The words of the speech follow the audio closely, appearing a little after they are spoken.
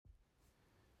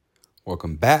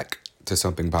Welcome back to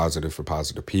Something Positive for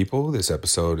Positive People. This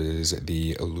episode is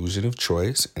The Illusion of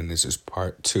Choice, and this is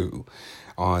part 2.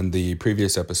 On the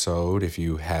previous episode, if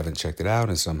you haven't checked it out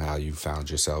and somehow you found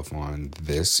yourself on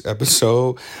this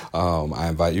episode, I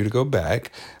invite you to go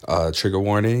back. Trigger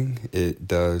warning, it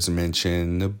does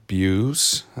mention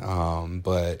abuse,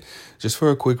 but just for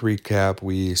a quick recap,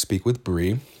 we speak with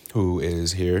Bree, who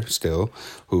is here still,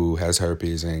 who has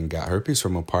herpes and got herpes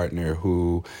from a partner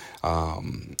who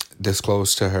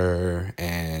disclosed to her,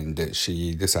 and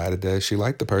she decided that she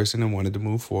liked the person and wanted to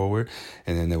move forward.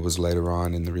 And then it was later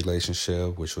on in the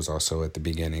relationship, which was also at the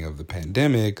beginning of the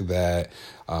pandemic, that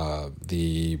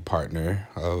the partner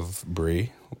of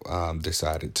Bree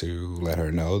decided to let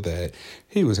her know that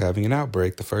he was having an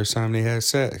outbreak the first time they had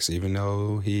sex, even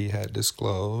though he had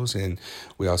disclosed. And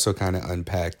we also kind of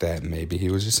unpacked that maybe he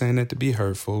was just saying that to be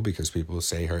hurtful because people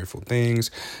say hurtful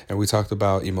things. And we talked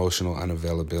about emotional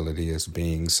unavailability as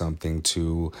being something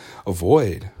to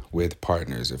avoid with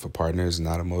partners. If a partner is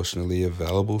not emotionally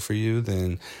available for you,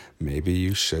 then maybe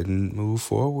you shouldn't move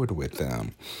forward with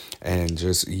them. And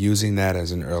just using that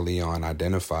as an early on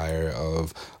identifier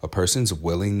of a person's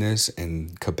willingness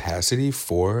and capacity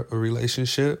for a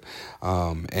relationship,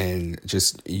 and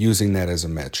just using that as a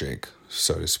metric,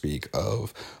 so to speak,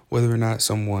 of whether or not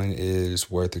someone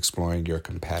is worth exploring your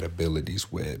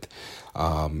compatibilities with.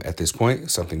 At this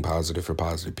point, Something Positive for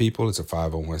Positive People is a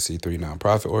 501c3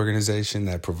 nonprofit organization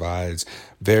that provides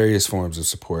various forms of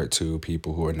support to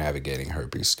people who are navigating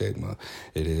herpes stigma.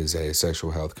 It is a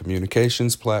sexual health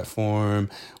communications platform.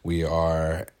 We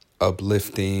are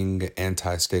uplifting,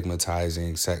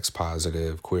 anti-stigmatizing,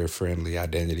 sex-positive, queer-friendly,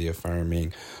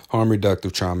 identity-affirming,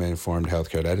 harm-reductive, trauma-informed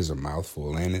healthcare. That is a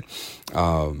mouthful, ain't it?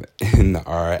 In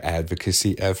our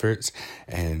advocacy efforts.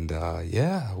 And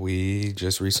we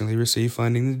just recently received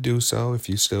funding to do so. If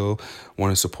you still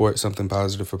want to support Something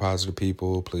Positive for Positive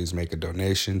People, please make a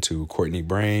donation to Courtney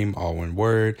Brame, all one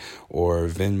word, or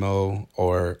Venmo,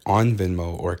 or on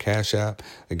Venmo or Cash App.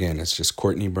 Again, it's just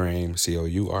Courtney Brame,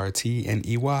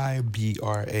 COURTNEYBRAME.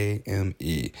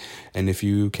 And if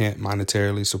you can't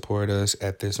monetarily support us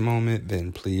at this moment,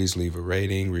 then please leave a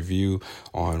rating, review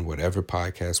on whatever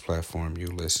podcast platform you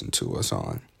listen to us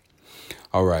on.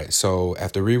 All right, so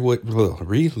after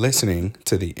re-listening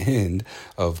to the end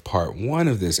of part 1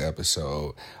 of this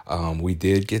episode, we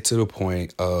did get to the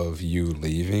point of you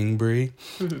leaving, Bree.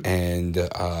 Mm-hmm. And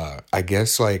I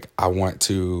guess I want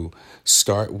to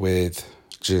start with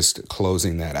just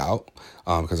closing that out,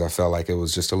 because I felt like it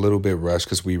was just a little bit rushed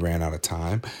because we ran out of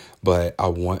time. But I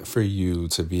want for you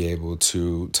to be able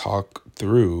to talk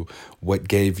through what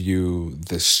gave you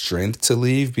the strength to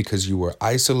leave, because you were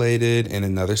isolated in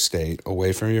another state,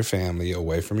 away from your family,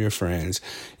 away from your friends.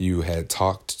 You had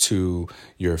talked to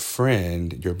your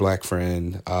friend, your black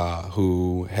friend,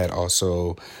 who had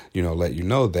also, let you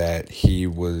know that he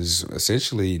was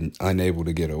essentially unable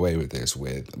to get away with this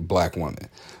with black women,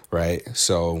 right?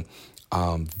 So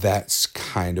that's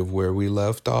kind of where we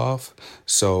left off.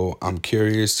 So I'm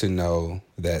curious to know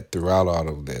that throughout all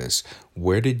of this,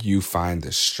 where did you find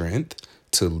the strength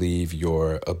to leave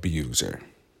your abuser?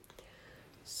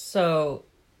 So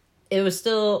I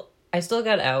still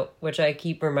got out, which I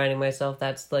keep reminding myself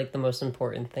that's the most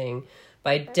important thing.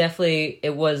 But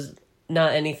it was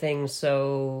not anything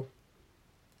so,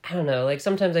 I don't know,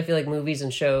 sometimes I feel like movies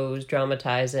and shows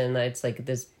dramatize it, and it's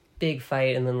this big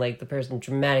fight and then the person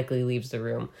dramatically leaves the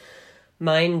room.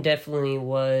 Mine definitely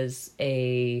was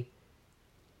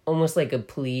almost a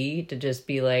plea to just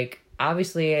be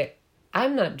obviously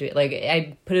I'm not doing,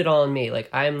 I put it all on me.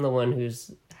 I'm the one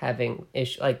who's having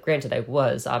issue. Granted, I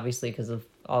was obviously because of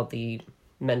all the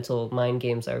mental mind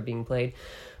games that were being played.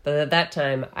 But at that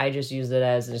time, I just used it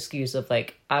as an excuse of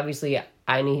obviously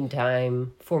I need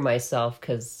time for myself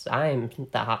because I'm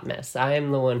the hot mess. I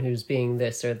am the one who's being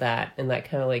this or that. And that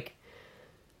kind of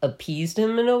appeased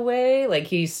him in a way.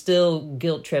 He still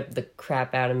guilt tripped the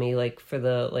crap out of me for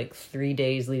the 3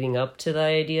 days leading up to the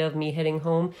idea of me heading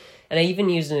home. And I even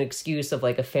used an excuse of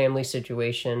a family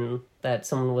situation that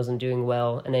someone wasn't doing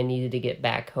well and I needed to get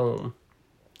back home.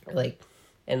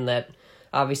 And that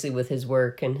obviously with his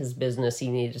work and his business, he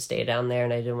needed to stay down there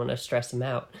and I didn't want to stress him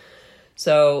out.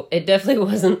 So it definitely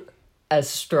wasn't a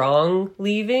strong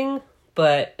leaving,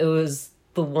 but it was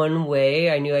the one way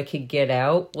I knew I could get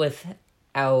out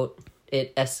without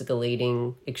it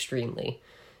escalating extremely,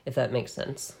 if that makes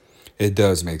sense. It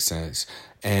does make sense.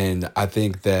 And I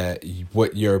think that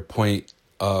what your point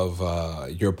of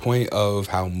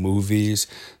how movies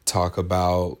talk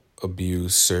about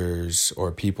abusers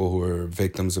or people who are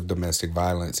victims of domestic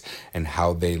violence and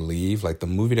how they leave. Like the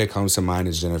movie that comes to mind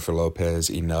is Jennifer Lopez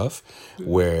Enough,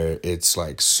 where it's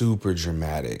like super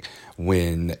dramatic.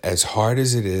 When as hard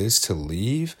as it is to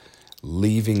leave,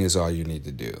 leaving is all you need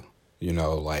to do. You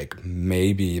know, like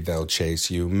maybe they'll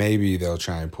chase you, maybe they'll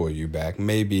try and pull you back,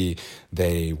 maybe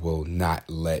they will not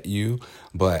let you.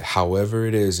 But however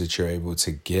it is that you're able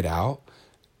to get out,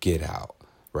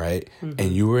 right? Mm-hmm.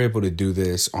 And you were able to do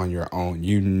this on your own.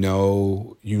 You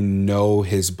know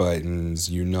his buttons,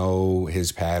 you know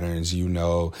his patterns, you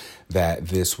know that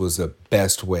this was the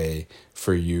best way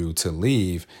for you to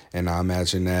leave. And I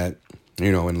imagine that,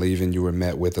 you know, in leaving, you were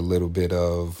met with a little bit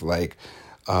of like,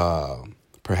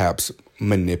 perhaps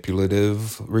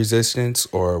manipulative resistance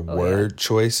or word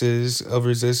choices of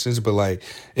resistance, but like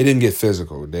it didn't get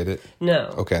physical, did it?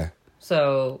 No. Okay.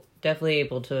 So definitely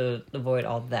able to avoid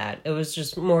all that. It was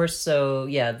just more so,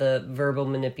 the verbal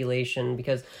manipulation,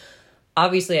 because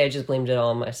obviously I just blamed it all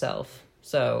on myself.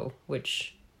 So,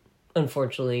 which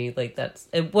unfortunately, like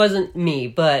it wasn't me,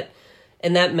 but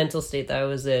in that mental state that I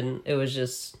was in, it was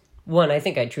just, one, I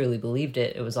think I truly believed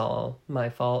it. It was all my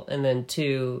fault. And then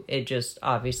two, it just,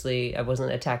 obviously, I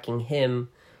wasn't attacking him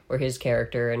or his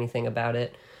character or anything about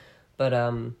it. But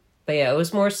yeah, it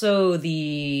was more so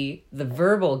the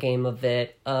verbal game of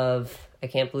it of, I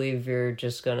can't believe you're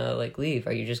just gonna, like, leave.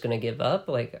 Are you just gonna give up?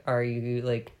 Like, are you,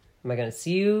 like, am I gonna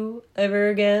see you ever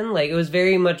again? Like, it was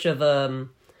very much of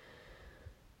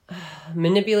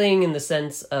manipulating in the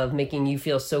sense of making you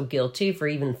feel so guilty for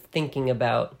even thinking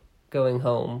about going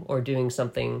home or doing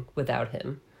something without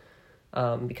him.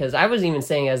 Because I wasn't even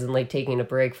saying as in like taking a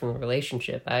break from the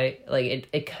relationship. I like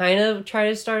it kind of tried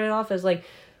to start it off as like,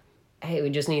 hey, we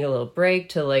just need a little break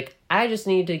to like, I just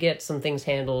need to get some things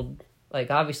handled.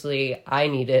 Like, obviously I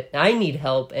need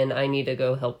help, and I need to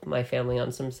go help my family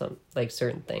on some like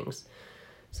certain things.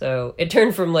 So it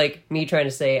turned from like me trying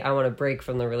to say I want to break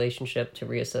from the relationship to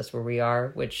reassess where we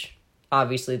are, which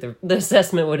obviously the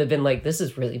assessment would have been like, this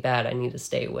is really bad, I need to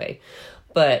stay away.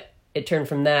 But it turned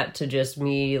from that to just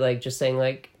me like just saying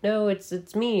like, no,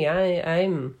 it's me.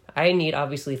 I need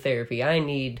obviously therapy. I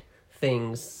need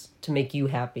things to make you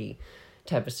happy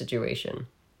type of situation.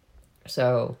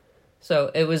 So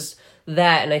it was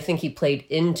that, and I think he played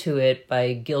into it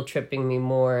by guilt tripping me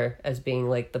more as being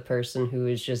like the person who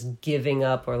is just giving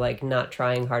up or like not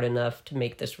trying hard enough to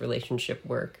make this relationship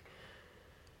work.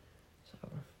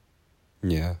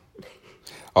 Yeah.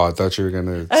 Oh, I thought you were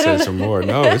going to say some more.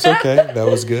 No, it's okay. That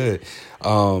was good.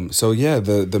 So yeah,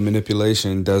 the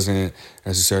manipulation doesn't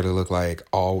necessarily look like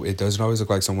it doesn't always look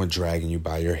like someone dragging you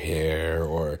by your hair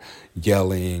or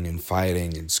yelling and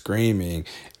fighting and screaming.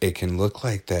 It can look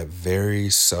like that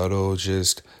very subtle,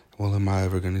 just, well, am I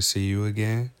ever going to see you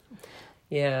again?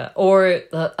 Yeah. Or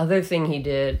the other thing he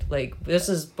did, like, this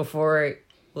is before,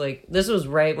 like, this was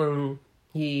right when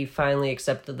he finally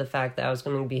accepted the fact that I was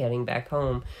going to be heading back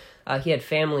home. He had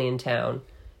family in town,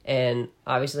 and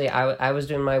obviously I was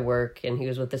doing my work, and he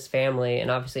was with his family, and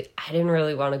obviously I didn't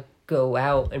really want to go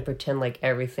out and pretend like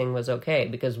everything was okay,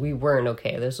 because we weren't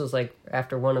okay. This was like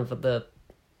after one of the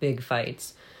big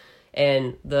fights.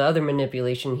 And the other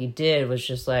manipulation he did was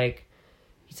just like,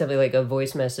 he sent me like a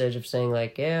voice message of saying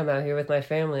like, yeah, I'm out here with my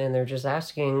family, and they're just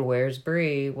asking, where's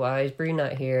Bree? Why is Bree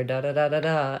not here? Da da da da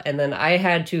da. And then I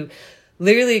had to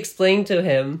literally explain to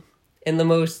him in the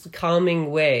most calming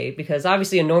way, because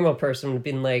obviously a normal person would have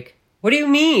been like, what do you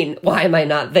mean? Why am I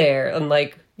not there? And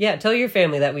like, yeah, tell your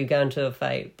family that we've gone to a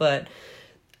fight. But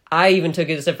I even took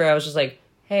it a step further. I was just like,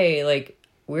 hey, like,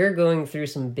 we're going through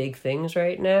some big things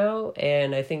right now,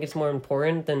 and I think it's more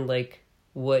important than like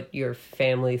what your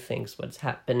family thinks what's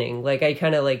happening. Like, I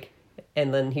kind of like,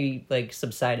 and then he like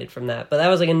subsided from that. But that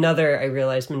was like another, I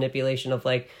realized, manipulation of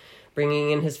like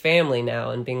bringing in his family now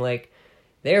and being like,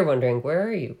 they're wondering, where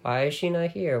are you? Why is she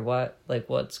not here?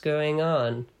 What's going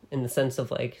on? In the sense of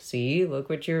like, see, look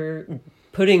what you're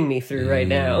putting me through right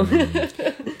now.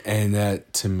 And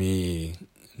that, to me,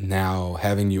 now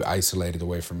having you isolated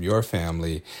away from your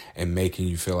family and making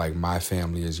you feel like my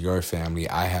family is your family,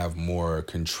 I have more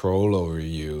control over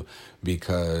you,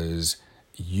 because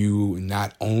you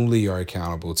not only are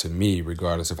accountable to me,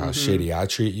 regardless of how shitty I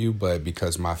treat you, but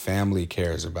because my family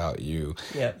cares about you,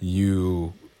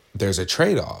 there's a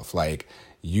trade-off. Like,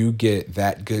 you get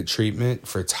that good treatment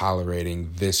for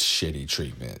tolerating this shitty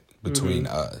treatment between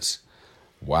us.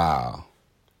 Wow.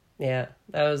 Yeah,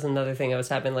 that was another thing that was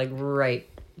happening like right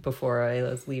before I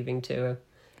was leaving too.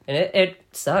 And it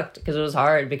sucked because it was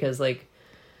hard, because like,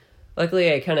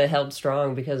 luckily I kind of held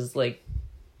strong, because like,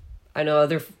 I know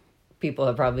other people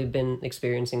have probably been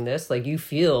experiencing this. Like, you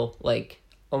feel like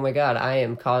oh my God, I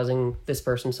am causing this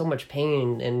person so much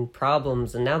pain and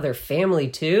problems, and now their family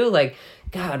too. Like,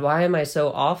 God, why am I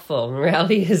so awful? In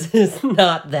reality, is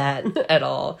not that at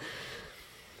all.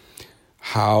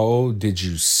 How did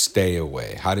you stay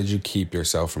away? How did you keep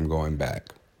yourself from going back?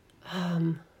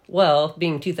 Well,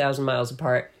 being 2,000 miles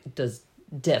apart does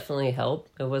definitely help.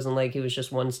 It wasn't like he was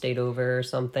just one state over or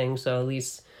something, so at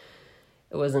least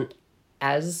it wasn't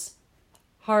as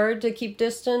hard to keep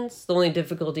distance. The only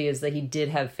difficulty is that he did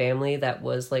have family that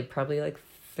was like probably like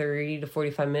 30 to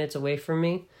 45 minutes away from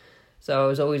me. So I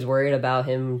was always worried about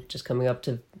him just coming up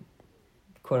to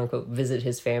quote unquote visit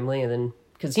his family, and then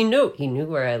because he knew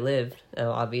where I lived,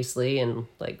 obviously, and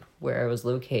like where I was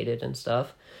located and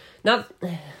stuff. Not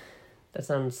that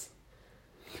sounds.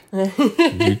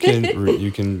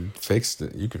 You can fix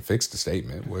the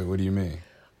statement. What do you mean?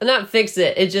 Not fix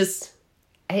it. It just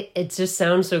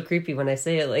sounds so creepy when I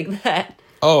say it like that.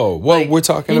 Oh, well, like, we're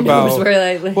talking about...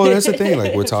 Well, that's the thing.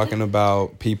 Like, we're talking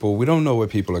about people... We don't know what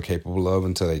people are capable of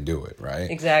until they do it, right?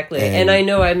 Exactly. And I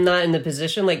know I'm not in the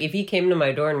position... Like, if he came to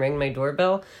my door and rang my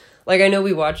doorbell... Like, I know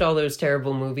we watch all those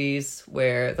terrible movies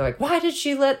where they're like, why did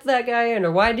she let that guy in?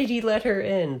 Or why did he let her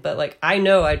in? But, like, I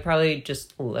know I'd probably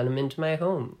just let him into my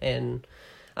home. And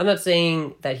I'm not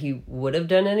saying that he would have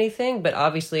done anything, but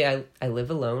obviously I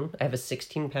live alone. I have a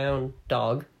 16-pound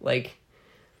dog. Like,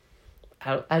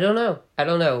 I don't know.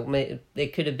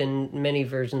 It could have been many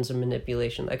versions of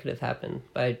manipulation that could have happened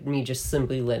by me just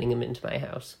simply letting him into my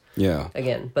house. Yeah.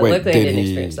 Again. But luckily I didn't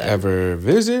experience that. Did he ever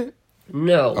visit?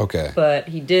 No. Okay. But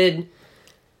he did.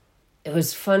 It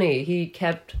was funny. He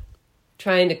kept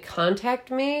trying to contact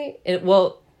me.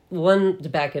 To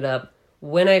back it up,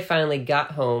 when I finally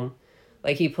got home,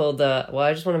 like he pulled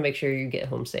I just want to make sure you get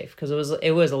home safe, because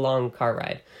it was a long car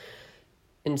ride.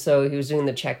 And so he was doing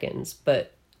the check-ins,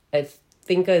 but I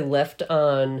think I left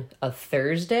on a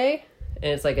Thursday,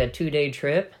 and it's like a 2-day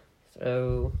trip.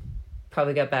 So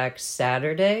probably got back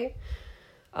Saturday.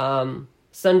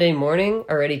 Sunday morning,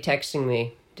 already texting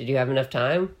me, did you have enough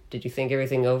time? Did you think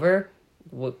everything over?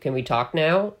 Can we talk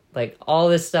now? Like, all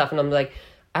this stuff. And I'm like,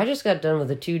 I just got done with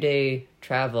a 2-day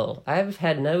travel. I've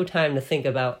had no time to think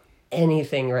about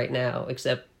anything right now,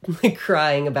 except like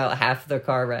crying about half the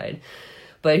car ride.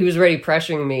 But he was already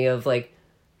pressuring me of like,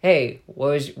 hey,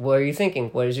 what are you thinking?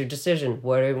 What is your decision?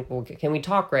 Can we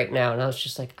talk right now? And I was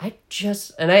just like,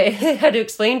 and I had to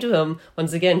explain to him,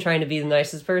 once again, trying to be the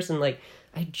nicest person, like,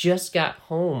 I just got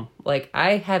home. Like,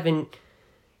 I haven't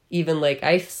even, like,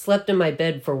 I slept in my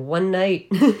bed for one night.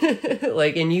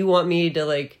 Like, and you want me to,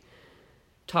 like,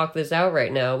 talk this out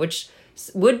right now, which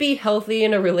would be healthy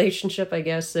in a relationship, I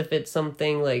guess, if it's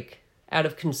something, like, out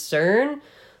of concern.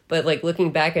 But, like,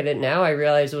 looking back at it now, I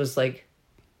realized it was, like,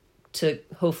 to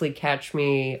hopefully catch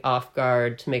me off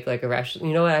guard, to make, like, a rational...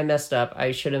 You know what? I messed up.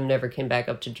 I should have never came back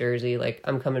up to Jersey. Like,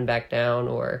 I'm coming back down,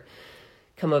 or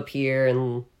come up here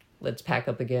and... let's pack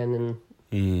up again, and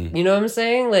you know what I'm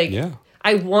saying? Like, yeah.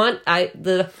 I want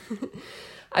to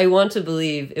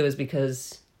believe it was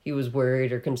because he was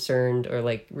worried or concerned or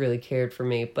like really cared for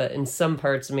me. But in some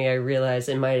parts of me, I realized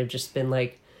it might have just been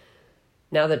like,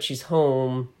 now that she's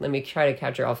home, let me try to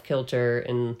catch her off kilter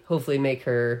and hopefully make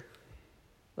her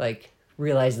like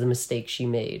realize the mistake she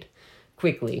made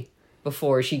quickly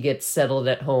before she gets settled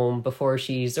at home, before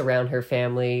she's around her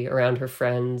family, around her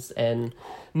friends, and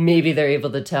maybe they're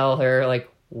able to tell her, like,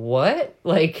 what?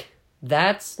 Like,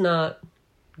 that's not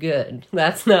good.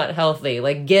 That's not healthy.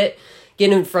 Like, get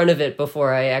in front of it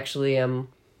before I actually am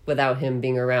without him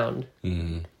being around.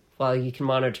 Mm-hmm. While you can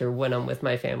monitor when I'm with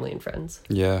my family and friends.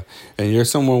 Yeah. And you're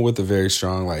someone with a very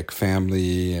strong, like,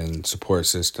 family and support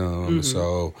system. Mm-hmm.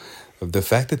 So the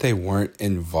fact that they weren't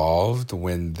involved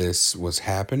when this was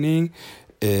happening,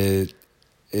 it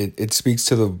speaks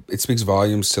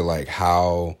volumes to like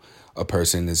how a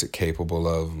person is capable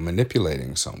of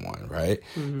manipulating someone, right?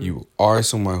 Mm-hmm. You are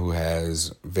someone who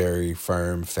has very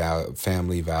firm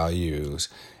family values,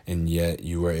 and yet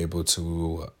you were able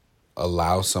to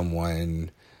allow someone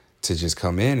to just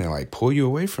come in and like pull you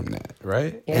away from that,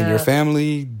 right? Yeah. And your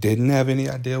family didn't have any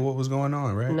idea what was going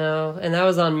on, right? No, and that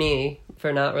was on me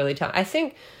for not really telling. I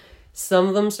think some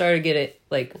of them started to get it,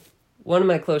 like one of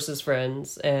my closest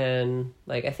friends and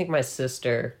like I think my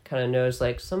sister kind of knows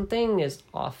like something is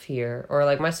off here, or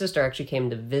like my sister actually came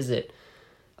to visit,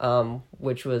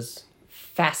 which was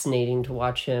fascinating to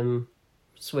watch him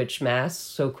switch masks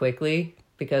so quickly,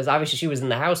 because obviously she was in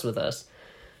the house with us.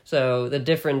 So the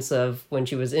difference of when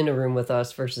she was in a room with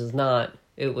us versus not,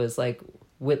 it was like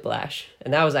whiplash.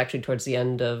 And that was actually towards the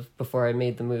end of before I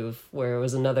made the move, where it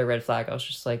was another red flag. I was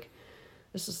just like,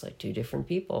 this is like two different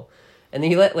people. And then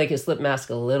he let like his slip mask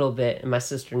a little bit, and my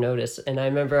sister noticed. And I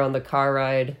remember on the car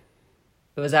ride,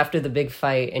 it was after the big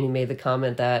fight, and he made the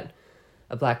comment that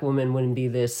a black woman wouldn't be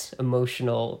this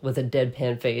emotional with a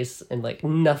deadpan face and like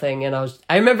nothing. And I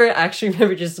actually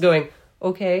remember just going,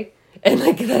 okay. And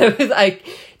like, I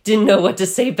didn't know what to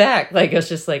say back. Like, I was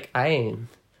just like, I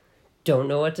don't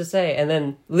know what to say. And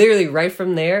then literally right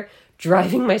from there,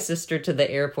 driving my sister to the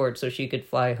airport so she could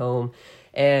fly home.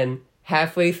 And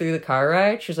halfway through the car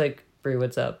ride, she was like, Brie,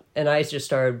 what's up? And I just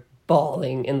started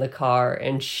bawling in the car,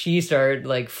 and she started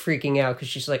like freaking out because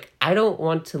she's like, I don't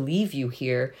want to leave you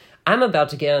here. I'm about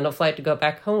to get on a flight to go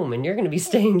back home, and you're going to be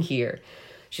staying here.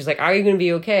 She's like, are you going to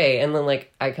be okay? And then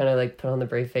like, I kind of like put on the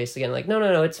brave face again. Like,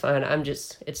 no, it's fine.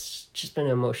 It's just been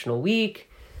an emotional week.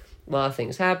 A lot of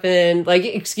things happened, like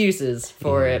excuses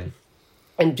for it.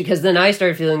 And because then I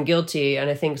started feeling guilty. And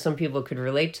I think some people could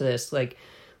relate to this. Like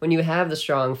when you have the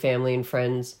strong family and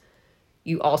friends,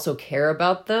 you also care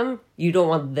about them. You don't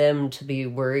want them to be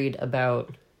worried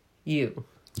about you.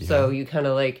 Yeah. So you kind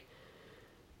of like,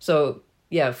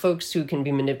 yeah, folks who can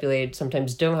be manipulated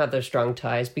sometimes don't have those strong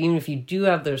ties. But even if you do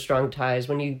have those strong ties,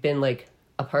 when you've been like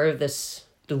a part of this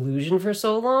delusion for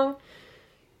so long,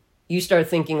 you start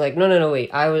thinking like, no, wait,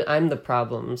 I'm the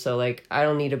problem. So like, I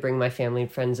don't need to bring my family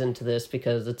and friends into this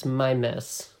because it's my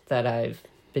mess that I've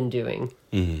been doing.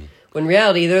 Mm-hmm. When in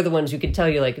reality, they're the ones who can tell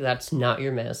you like, that's not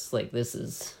your mess. Like, this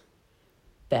is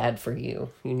bad for you.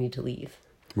 You need to leave.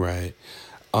 Right.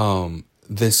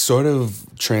 This sort of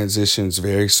transitions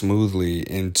very smoothly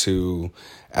into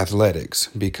athletics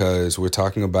because we're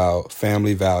talking about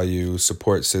family values,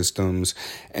 support systems,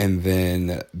 and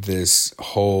then this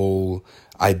whole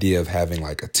idea of having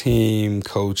like a team,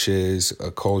 coaches, a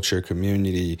culture,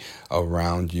 community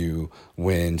around you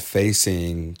when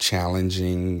facing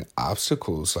challenging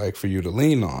obstacles, like for you to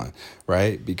lean on,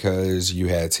 right? Because you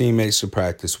had teammates to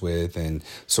practice with and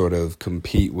sort of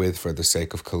compete with for the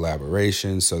sake of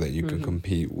collaboration so that you can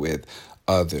compete with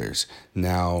others.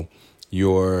 Now,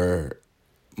 your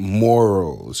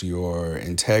morals, your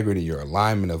integrity, your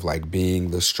alignment of like being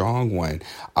the strong one.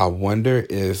 I wonder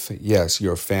if, yes,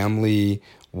 your family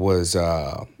was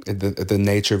the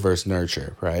nature versus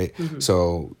nurture, right? Mm-hmm.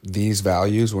 So these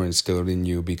values were instilled in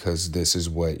you because this is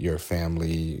what your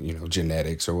family,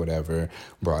 genetics or whatever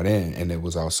brought in. And it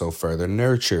was also further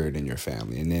nurtured in your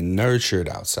family and then nurtured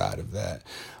outside of that.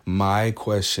 My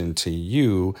question to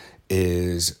you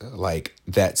is like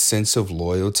that sense of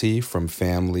loyalty from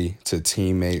family to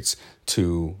teammates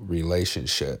to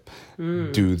relationship.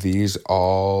 Do these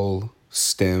all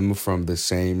stem from the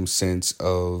same sense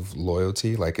of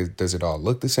loyalty? Like, does it all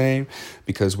look the same?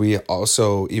 Because we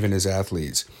also, even as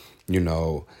athletes,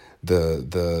 the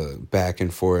back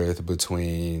and forth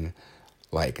between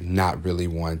like not really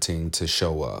wanting to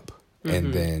show up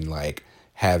and then like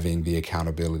having the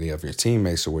accountability of your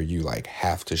teammates where you like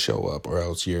have to show up or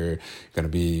else you're going to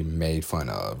be made fun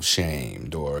of,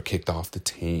 shamed, or kicked off the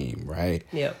team, right?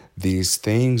 Yeah. These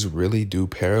things really do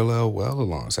parallel well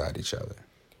alongside each other.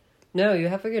 No, you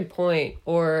have a good point.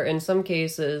 Or in some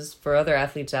cases, for other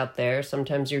athletes out there,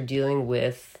 sometimes you're dealing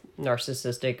with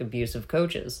narcissistic, abusive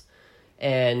coaches.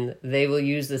 And they will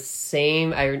use the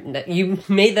same... You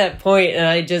made that point,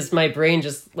 and my brain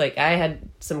just... Like, I had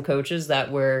some coaches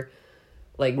that were...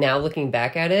 Like, now looking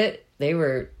back at it, they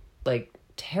were, like,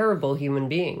 terrible human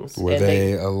beings. Were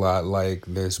they a lot like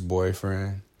this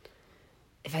boyfriend?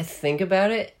 If I think about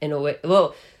it, in a way...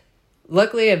 Well,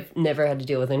 luckily, I've never had to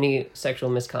deal with any sexual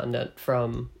misconduct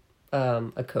from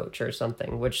a coach or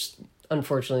something, which,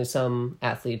 unfortunately, some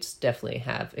athletes definitely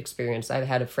have experienced. I've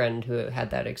had a friend who had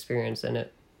that experience, and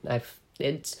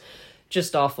it's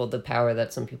just awful, the power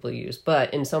that some people use.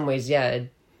 But in some ways, yeah,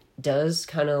 it does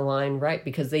kind of align right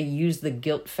because they use the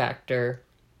guilt factor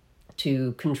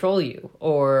to control you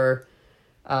or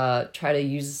try to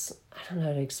use, I don't know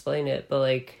how to explain it, but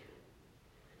like,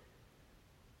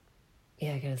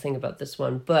 yeah, I gotta think about this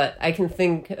one. But I can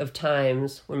think of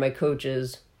times when my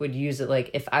coaches would use it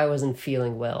like if I wasn't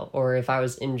feeling well or if I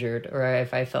was injured or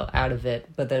if I felt out of it,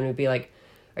 but then it would be like,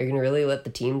 are you going to really let the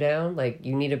team down? Like,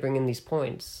 you need to bring in these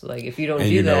points. Like, if you don't do that...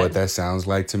 And you know what that sounds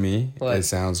like to me? What? It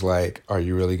sounds like, are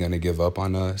you really going to give up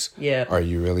on us? Yeah. Are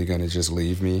you really going to just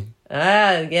leave me?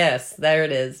 Ah, yes. There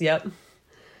it is. Yep.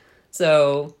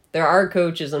 So, there are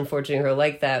coaches, unfortunately, who are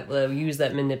like that. They'll use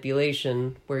that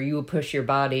manipulation where you will push your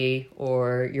body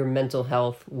or your mental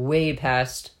health way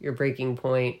past your breaking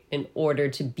point in order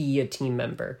to be a team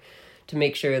member. To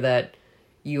make sure that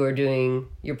you're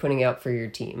putting out for your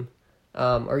team.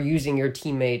 Or using your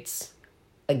teammates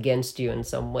against you in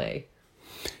some way.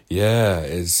 Yeah,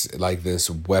 it's like this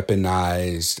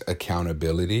weaponized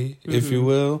accountability, if you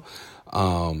will.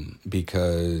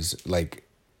 because like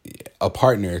a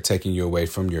partner taking you away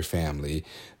from your family,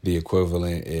 the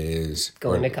equivalent is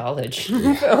going to college.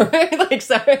 Going to college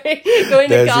exactly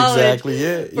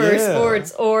it. For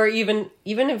sports, or even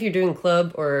if you're doing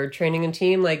club or training a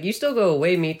team, like you still go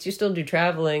away meets, you still do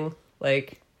traveling.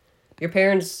 Like your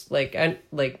parents, I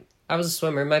was a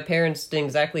swimmer. My parents didn't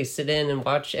exactly sit in and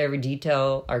watch every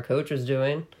detail our coach was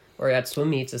doing, or at swim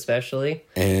meets especially.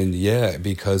 And yeah,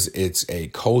 because it's a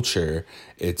culture,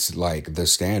 it's like the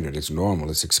standard, it's normal,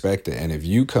 it's expected. And if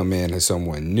you come in as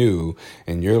someone new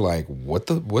and you're like,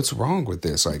 what's wrong with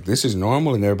this? Like, this is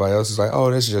normal, and everybody else is like,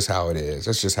 oh, that's just how it is.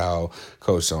 That's just how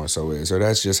Coach so-and-so is, or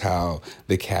that's just how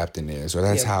the captain is, or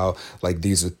that's how like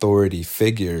these authority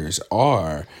figures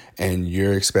are. And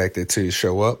you're expected to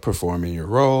show up, perform in your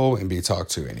role, and be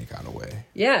talked to any kind of way.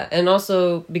 Yeah, and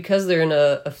also because they're in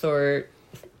a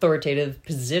authoritative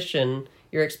position,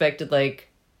 you're expected like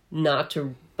not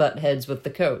to butt heads with the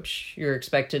coach. You're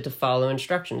expected to follow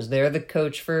instructions. They're the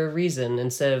coach for a reason,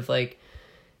 instead of like,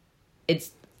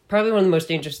 it's probably one of the most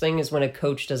dangerous things is when a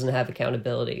coach doesn't have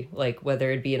accountability, like whether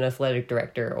it be an athletic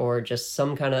director or just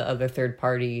some kind of other third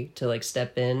party to like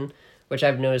step in, which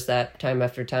I've noticed that time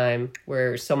after time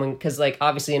where someone, because like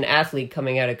obviously an athlete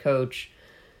coming at a coach,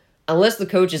 unless the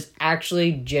coach is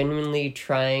actually genuinely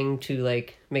trying to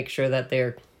like make sure that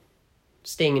they're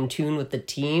staying in tune with the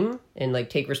team and like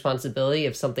take responsibility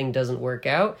if something doesn't work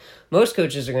out, most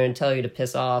coaches are going to tell you to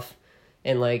piss off,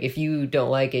 and like if you don't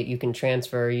like it, you can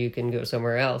transfer, you can go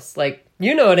somewhere else. Like,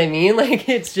 you know what I mean? Like,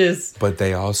 it's just, but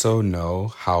they also know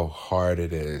how hard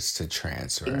it is to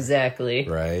transfer. Exactly.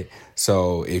 Right?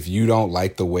 So if you don't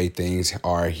like the way things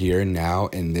are here now,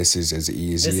 and this is as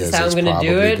easy as it's probably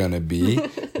going to be,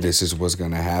 this is what's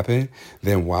going to happen,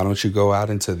 then why don't you go out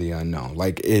into the unknown?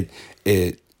 Like,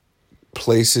 it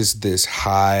places this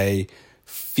high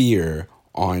fear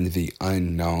on the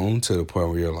unknown to the point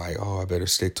where you're like, oh, I better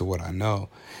stick to what I know.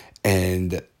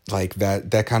 And like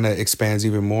that kind of expands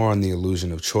even more on the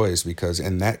illusion of choice, because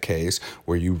in that case,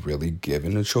 were you really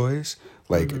given a choice?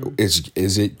 Like,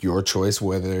 is it your choice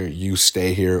whether you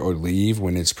stay here or leave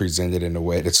when it's presented in a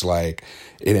way that's like,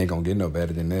 it ain't gonna get no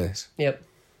better than this? Yep.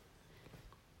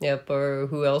 Or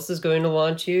who else is going to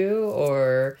want you,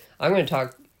 or I'm going to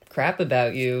talk crap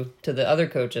about you to the other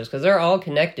coaches, because they're all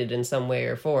connected in some way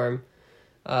or form.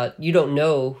 You don't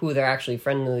know who they're actually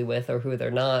friendly with or who they're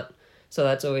not, so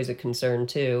that's always a concern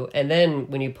too. And then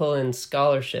when you pull in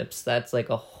scholarships, that's like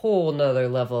a whole nother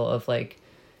level of like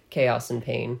chaos and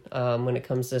pain, when it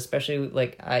comes to, especially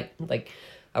I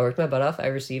worked my butt off, I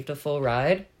received a full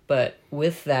ride, but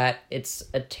with that, it's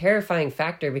a terrifying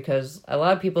factor, because a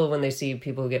lot of people, when they see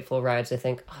people who get full rides, they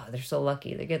think, oh, they're so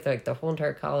lucky, they get like their whole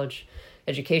entire college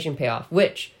education payoff,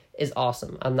 which is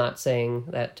awesome. I'm not saying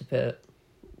that to put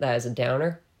that as a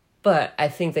downer, but I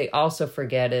think they also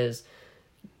forget is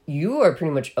you are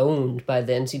pretty much owned by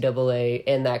the NCAA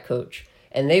and that coach,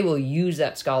 and they will use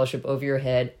that scholarship over your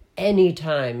head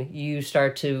anytime you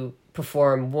start to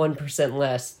perform 1%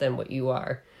 less than what you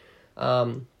are.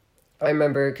 I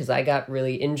remember, because I got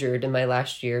really injured in my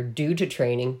last year due to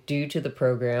training, due to the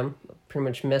program, pretty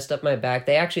much messed up my back.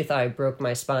 They actually thought I broke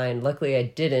my spine. Luckily I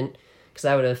didn't, because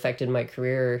that would have affected my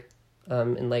career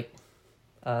in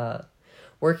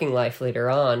working life later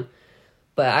on.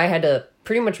 But I had to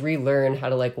pretty much relearn how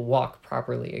to like walk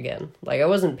properly again. Like, I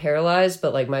wasn't paralyzed,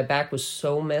 but like my back was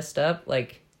so messed up,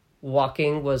 like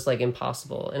walking was like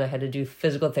impossible. And I had to do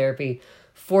physical therapy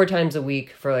 4 times a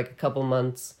week for like a couple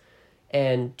months,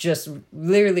 and just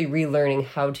literally relearning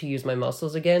how to use my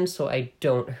muscles again so I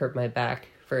don't hurt my back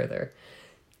further.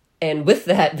 And with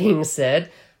that being said,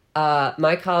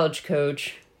 my college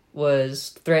coach was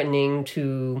threatening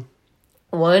to,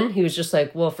 he was just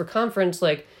like, well, for conference,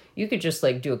 like, you could just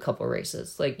like do a couple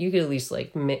races. Like, you could at least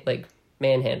like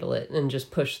manhandle it and just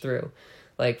push through,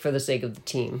 like, for the sake of the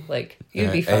team. Like,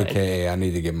 you'd be fine. AKA, I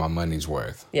need to get my money's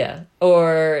worth. Yeah.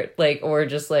 Or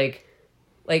just like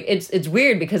it's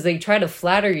weird, because they try to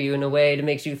flatter you in a way to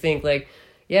make you think like,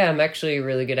 yeah, I'm actually a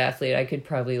really good athlete. I could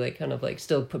probably like kind of like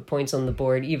still put points on the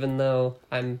board, even though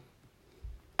I'm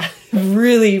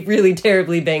really, really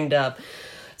terribly banged up.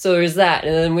 So there's that.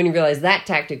 And then when you realize that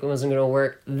tactic wasn't going to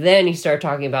work, then you start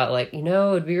talking about like,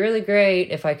 it'd be really great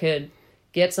if I could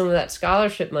get some of that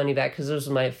scholarship money back, because this was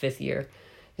my 5th year.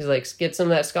 He's like, get some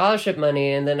of that scholarship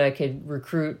money, and then I could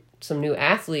recruit some new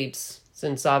athletes,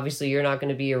 since obviously you're not going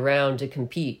to be around to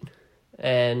compete.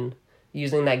 And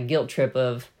using that guilt trip /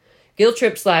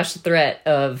 threat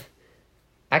of,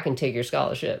 I can take your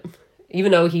scholarship.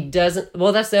 Even though he doesn't.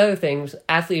 Well, that's the other thing.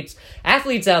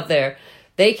 Athletes out there,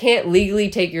 they can't legally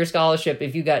take your scholarship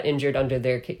if you got injured under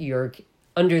their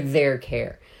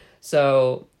care.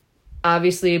 So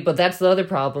obviously, but that's the other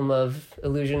problem of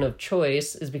illusion of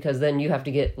choice, is because then you have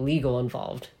to get legal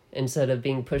involved instead of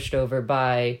being pushed over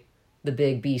by the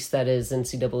big beast that is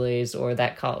NCAAs or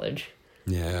that college.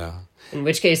 Yeah. In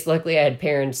which case, luckily, I had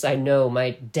parents. I know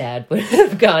my dad would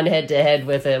have gone head to head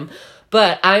with him.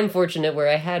 But I'm fortunate where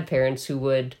I had parents who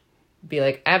would be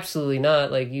like, absolutely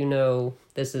not. Like,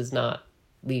 this is not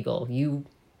legal. You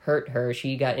hurt her.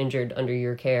 She got injured under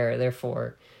your care.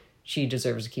 Therefore, she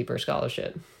deserves to keep her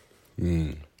scholarship.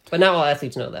 But not all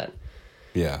athletes know that.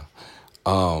 Yeah.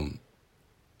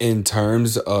 In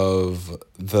terms of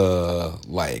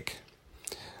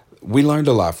we learned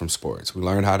a lot from sports. We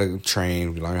learned how to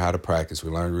train. We learned how to practice.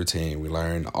 We learned routine. We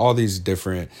learned all these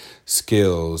different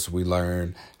skills. We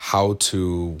learned how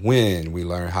to win. We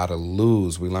learned how to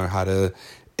lose. We learned how to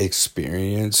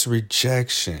experience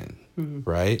rejection,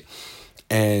 right?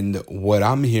 And what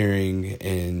I'm hearing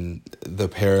in the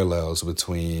parallels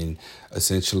between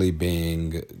essentially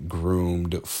being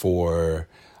groomed for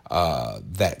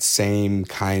that same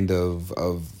kind of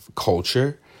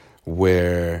culture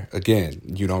where, again,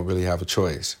 you don't really have a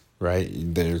choice, right?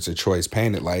 There's a choice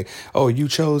painted like, oh, you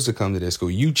chose to come to this school.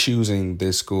 You choosing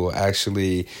this school,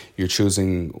 actually, you're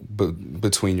choosing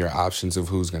between your options of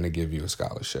who's going to give you a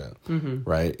scholarship,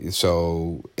 right?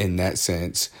 So in that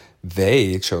sense,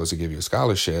 they chose to give you a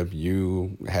scholarship.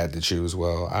 You had to choose,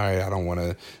 well, all right,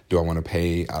 do I want to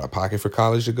pay out of pocket for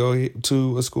college to go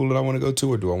to a school that I want to go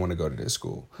to, or do I want to go to this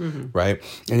school, right?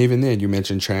 And even then, you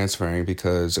mentioned transferring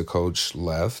because a coach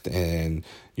left and,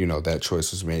 that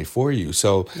choice was made for you.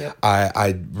 So yep.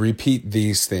 I repeat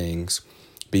these things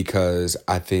because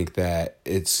I think that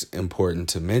it's important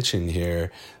to mention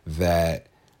here that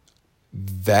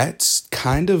that's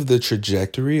kind of the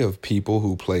trajectory of people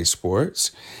who play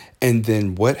sports. And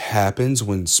then what happens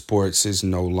when sports is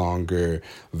no longer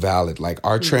valid? Like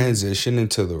our transition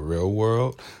into the real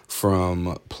world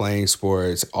from playing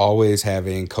sports, always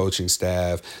having coaching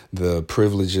staff, the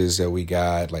privileges that we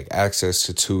got, like access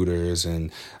to tutors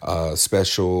and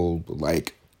special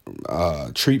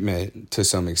treatment to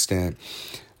some extent.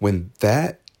 When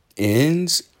that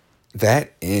ends,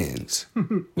 right?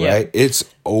 It's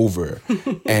over.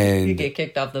 And you get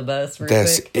kicked off the bus real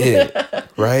that's quick. it,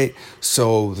 right?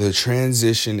 So the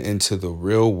transition into the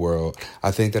real world,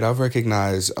 I think that I've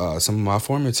recognized some of my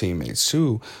former teammates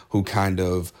too, who kind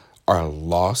of are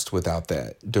lost without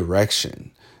that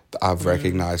direction. I've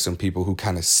recognized some people who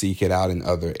kind of seek it out in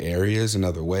other areas, in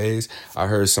other ways. I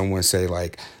heard someone say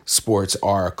sports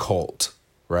are a cult,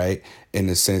 right? In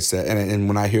the sense that, and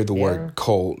when I hear the word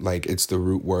cult, it's the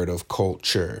root word of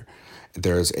culture.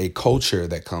 There's a culture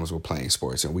that comes with playing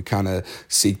sports, and we kind of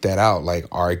seek that out.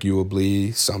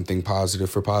 Arguably, something positive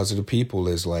for positive people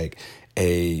is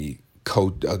a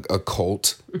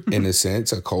cult in a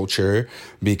sense, a culture,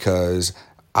 because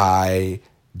I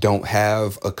don't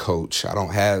have a coach. I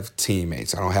don't have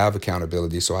teammates. I don't have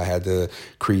accountability. So I had to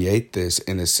create this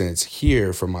in a sense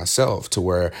here for myself to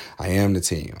where I am the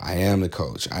team. I am the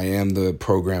coach. I am the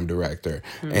program director.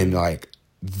 And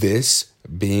this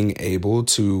being able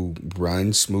to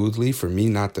run smoothly, for me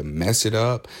not to mess it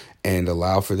up and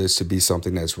allow for this to be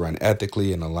something that's run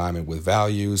ethically in alignment with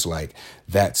values,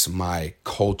 that's my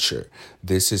culture.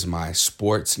 This is my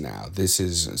sports now. This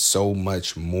is so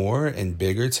much more and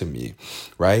bigger to me,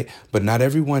 right? But not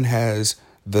everyone has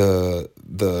the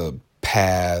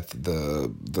path,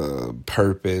 the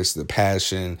purpose, the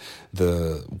passion,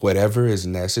 the whatever is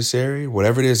necessary,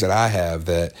 whatever it is that I have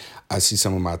that I see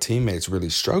some of my teammates really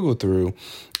struggle through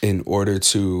in order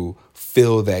to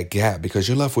fill that gap, because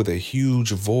you're left with a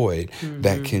huge void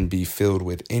that can be filled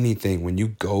with anything when you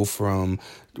go through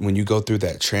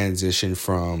that transition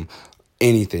from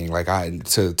anything,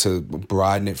 to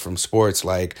broaden it from sports,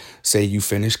 say you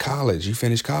finish college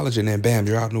and then bam,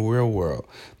 you're out in the real world.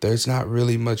 There's not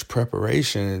really much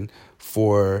preparation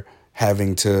for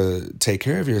having to take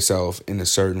care of yourself in a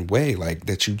certain way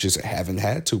that you just haven't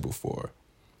had to before.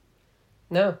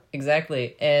 No,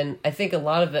 exactly. And I think a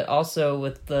lot of it also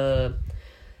with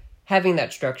having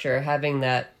that structure, having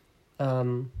that,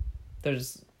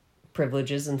 there's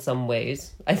privileges in some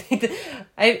ways. I think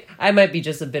that I might be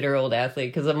just a bitter old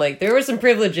athlete because I'm there were some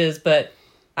privileges, but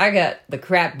I got the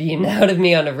crap beaten out of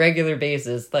me on a regular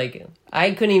basis.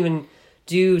 I couldn't even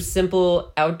do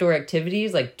simple outdoor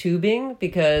activities like tubing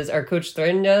because our coach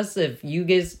threatened us, if you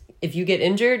get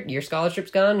injured, your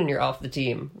scholarship's gone and you're off the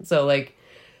team. So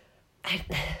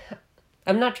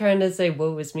I'm not trying to say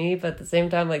woe is me, but at the same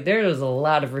time, there was a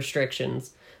lot of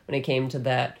restrictions when it came to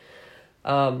that.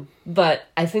 But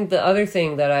I think the other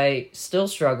thing that I still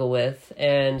struggle with,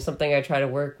 and something I try to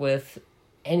work with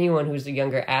anyone who's a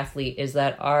younger athlete is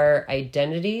that our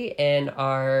identity and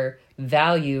our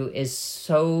value is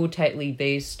so tightly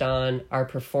based on our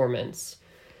performance.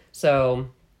 So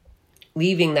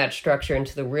leaving that structure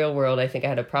into the real world, I think I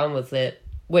had a problem with it,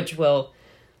 which will,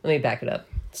 let me back it up.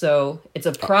 So it's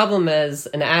a problem as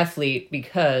an athlete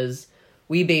because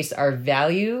we base our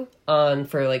value on,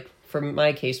 for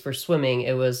my case, for swimming,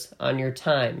 it was on your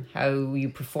time, how you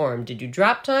performed. Did you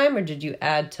drop time or did you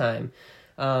add time?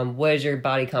 What is your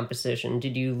body composition?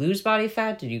 Did you lose body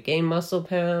fat? Did you gain muscle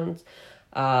pounds?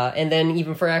 And then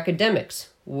even for academics,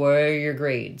 what are your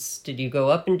grades? Did you go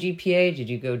up in GPA? Did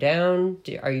you go down?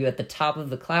 Are you at the top of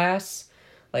the class?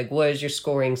 Like, what is your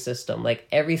scoring system? Like,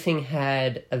 everything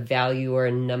had a value or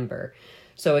a number.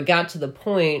 So it got to the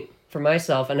point for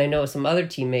myself, and I know some other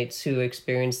teammates who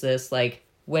experienced this, like,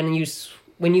 when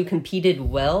you competed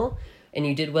well and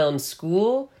you did well in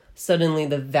school, suddenly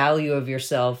the value of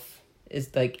yourself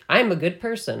is like, I'm a good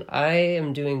person. I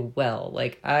am doing well.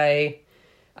 Like, I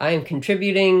am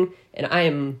contributing and I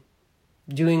am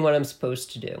doing what I'm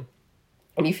supposed to do.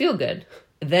 And you feel good.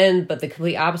 Then, but the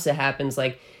complete opposite happens.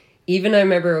 Like, even I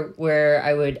remember where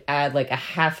I would add like a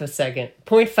half a second,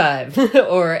 0.5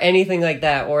 or anything like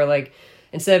that. Or like,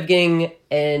 instead of getting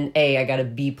an A, I got a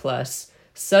B plus.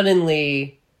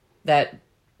 Suddenly that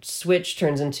switch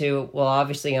turns into, well,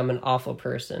 obviously I'm an awful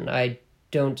person. I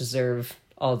don't deserve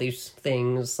all these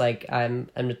things. Like, I'm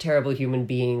a terrible human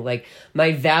being. Like,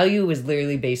 my value was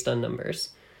literally based on numbers.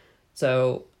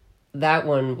 So that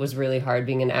one was really hard,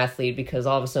 being an athlete, because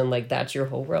all of a sudden, like, that's your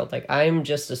whole world. Like, I'm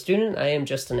just a student, I am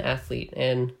just an athlete,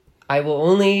 and I will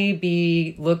only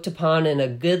be looked upon in a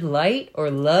good light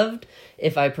or loved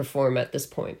if I perform at this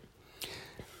point.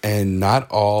 And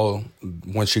not all,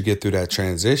 once you get through that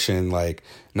transition, like,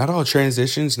 not all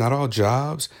transitions, not all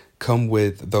jobs come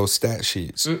with those stat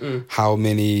sheets. How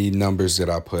many numbers did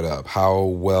I put up? How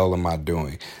well am I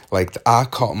doing? Like, I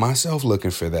caught myself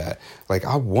looking for that. Like,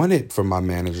 I wanted for my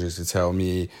managers to tell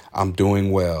me I'm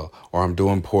doing well or I'm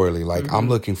doing poorly. Like, I'm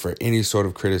looking for any sort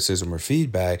of criticism or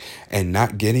feedback, and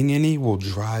not getting any will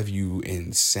drive you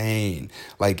insane.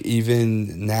 Like,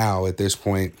 even now at this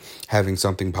point, having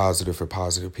something positive for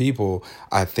positive people,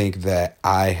 I think that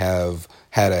I have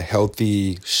had a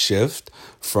healthy shift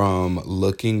from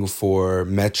looking for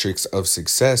metrics of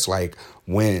success like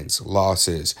wins,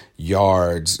 losses,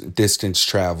 yards, distance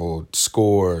traveled,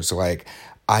 scores. Like,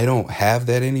 I don't have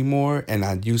that anymore. And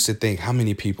I used to think, how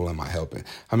many people am I helping?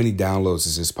 How many downloads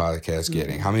is this podcast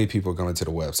getting? How many people are going to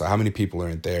the website? How many people are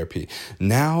in therapy?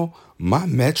 Now, my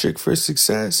metric for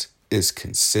success is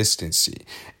consistency,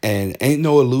 and ain't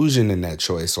no illusion in that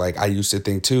choice. Like, I used to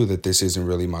think too that this isn't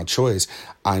really my choice.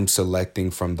 I'm selecting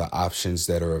from the options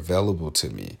that are available to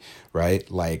me,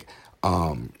 right? Like,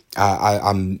 I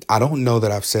don't know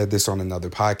that I've said this on another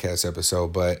podcast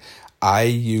episode, but I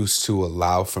used to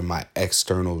allow for my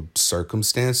external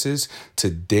circumstances to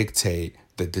dictate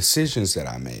the decisions that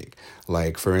I make.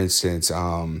 Like, for instance,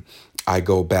 I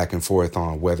go back and forth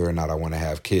on whether or not I want to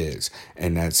have kids,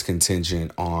 and that's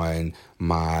contingent on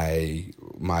my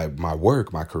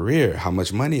work, my career, how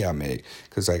much money I make.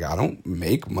 Because, like, I don't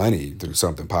make money through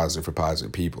something positive for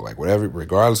positive people. Like, whatever,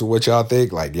 regardless of what y'all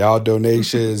think, like, y'all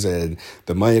donations and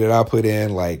the money that I put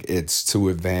in, like, it's to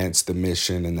advance the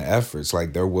mission and the efforts.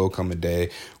 Like, there will come a day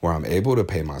where I'm able to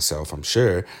pay myself, I'm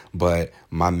sure, but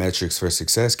my metrics for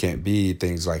success can't be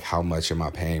things like how much am I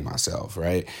paying myself,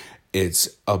 right? It's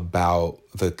about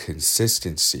the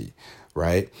consistency,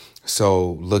 right?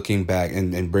 So looking back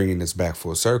and bringing this back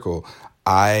full circle,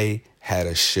 I had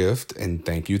a shift, and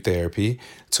thank you, therapy,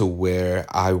 to where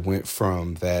I went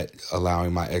from that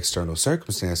allowing my external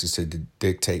circumstances to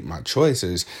dictate my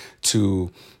choices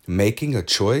to making a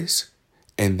choice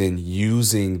and then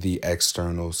using the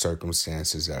external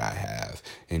circumstances that I have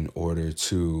in order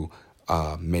to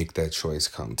make that choice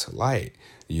come to light.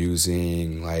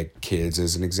 Using like kids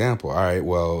as an example. All right,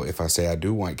 well, if I say I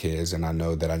do want kids and I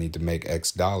know that I need to make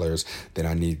X dollars, then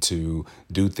I need to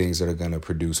do things that are going to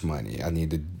produce money. I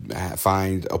need to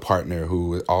find a partner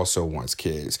who also wants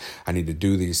kids. I need to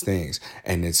do these things.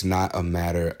 And it's not a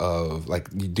matter of like,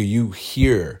 do you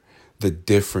hear the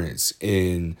difference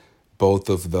in both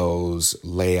of those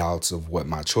layouts of what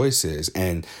my choice is?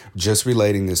 And just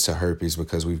relating this to herpes,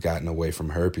 because we've gotten away from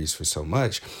herpes for so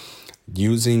much,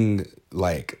 using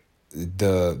like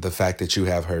the fact that you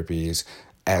have herpes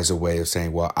as a way of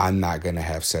saying, well, I'm not going to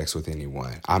have sex with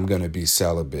anyone. I'm going to be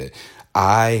celibate.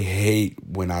 I hate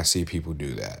when I see people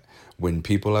do that. When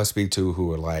people I speak to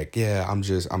who are like, yeah, I'm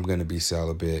going to be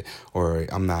celibate, or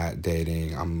I'm not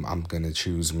dating, I'm going to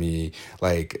choose me.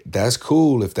 Like, that's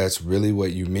cool if that's really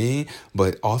what you mean.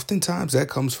 But oftentimes that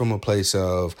comes from a place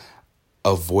of,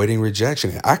 avoiding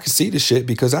rejection. I can see the shit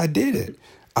because I did it.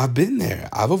 I've been there.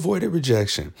 I've avoided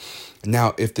rejection.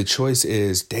 Now, if the choice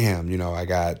is, damn, I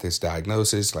got this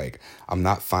diagnosis, like I'm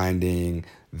not finding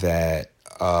that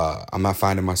I'm not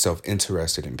finding myself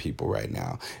interested in people right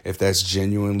now. If that's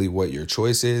genuinely what your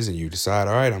choice is and you decide,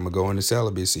 all right, I'm going to go into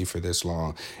celibacy for this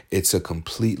long, it's a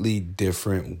completely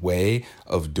different way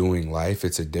of doing life.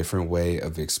 It's a different way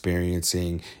of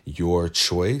experiencing your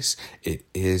choice. It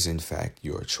is, in fact,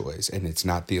 your choice. And it's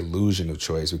not the illusion of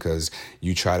choice because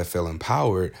you try to feel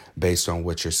empowered based on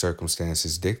what your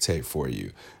circumstances dictate for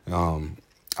you.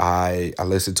 I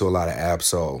listen to a lot of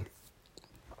Ab-Soul.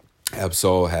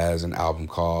 Ab-Soul has an album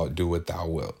called Do What Thou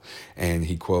Wilt. And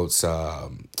he quotes,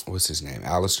 what's his name?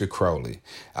 Aleister Crowley.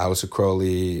 Aleister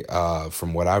Crowley,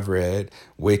 from what I've read,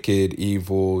 wicked,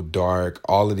 evil, dark,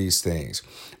 all of these things.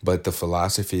 But the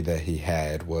philosophy that he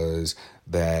had was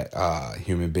that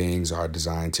human beings are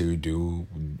designed to do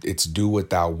what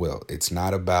thou wilt. It's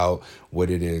not about what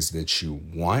it is that you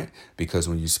want, because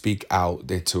when you speak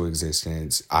out into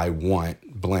existence, I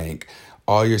want blank,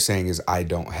 all you're saying is I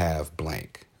don't have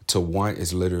blank. To want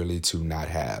is literally to not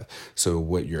have. So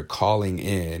what you're calling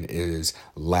in is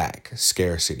lack,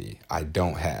 scarcity. I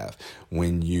don't have.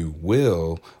 When you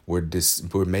will,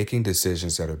 we're making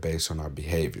decisions that are based on our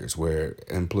behaviors. We're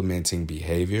implementing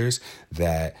behaviors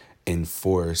that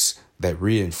reinforce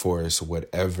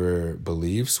whatever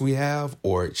beliefs we have,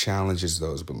 or it challenges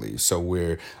those beliefs. So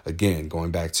we're, again,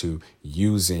 going back to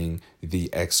using the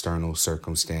external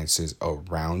circumstances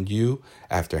around you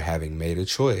after having made a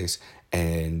choice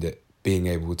and being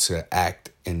able to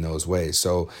act in those ways.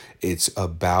 So it's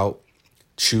about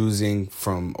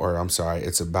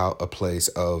it's about a place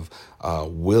of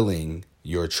willing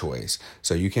your choice.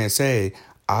 So you can't say,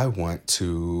 I want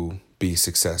to be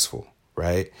successful,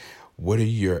 right? What are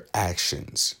your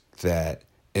actions that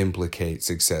implicate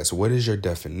success? What is your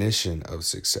definition of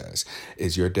success?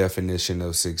 Is your definition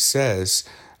of success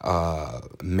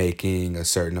making a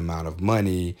certain amount of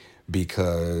money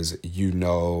because you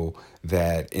know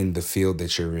that in the field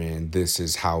that you're in, this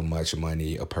is how much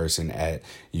money a person at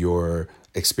your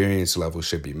experience level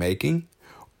should be making?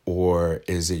 Or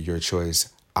is it your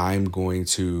choice, I'm going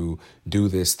to do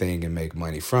this thing and make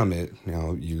money from it?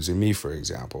 Using me, for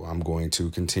example, I'm going to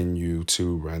continue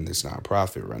to run this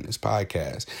nonprofit, run this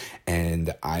podcast,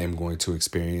 and I am going to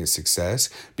experience success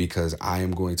because I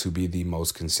am going to be the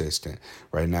most consistent.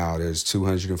 Right now, there's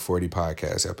 240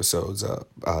 podcast episodes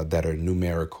that are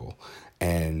numerical,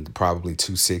 and probably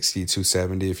 260,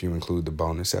 270 if you include the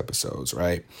bonus episodes,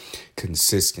 right?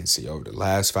 Consistency. Over the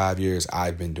last 5 years,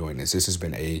 I've been doing this. This has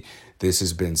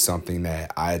been something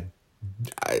that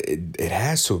it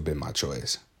has to have been my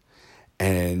choice.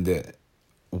 And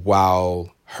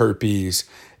while herpes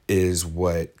is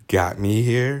what got me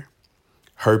here,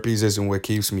 herpes isn't what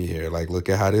keeps me here. Like, look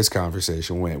at how this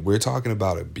conversation went. We're talking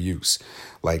about abuse.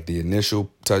 Like, the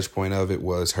initial touch point of it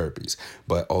was herpes,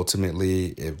 but ultimately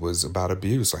it was about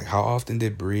abuse. Like, how often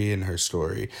did Bree in her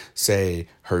story say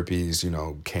herpes,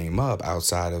 came up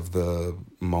outside of the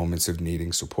moments of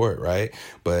needing support, right?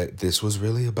 But this was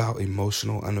really about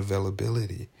emotional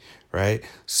unavailability, right?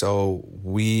 So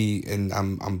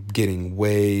I'm getting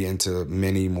way into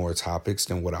many more topics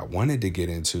than what I wanted to get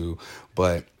into,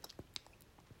 but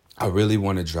I really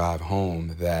want to drive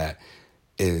home that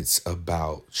it's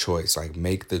about choice. Like,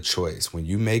 make the choice. When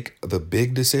you make the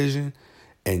big decision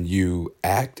and you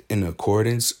act in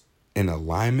accordance, in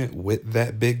alignment with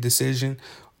that big decision,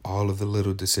 all of the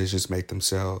little decisions make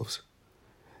themselves.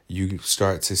 You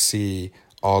start to see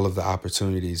all of the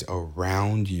opportunities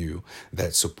around you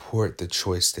that support the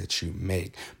choice that you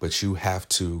make. But you have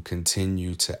to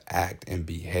continue to act and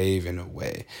behave in a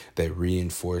way that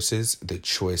reinforces the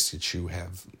choice that you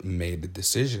have made the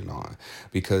decision on.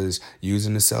 Because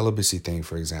using the celibacy thing,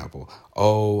 for example,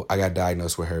 I got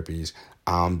diagnosed with herpes.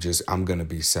 I'm going to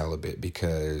be celibate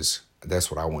because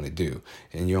that's what I want to do.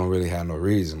 And you don't really have no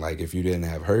reason. Like, if you didn't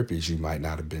have herpes, you might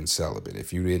not have been celibate.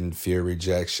 If you didn't fear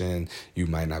rejection, you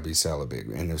might not be celibate.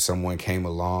 And if someone came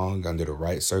along under the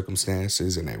right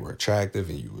circumstances and they were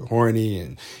attractive and you were horny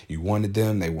and you wanted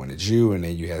them, they wanted you, and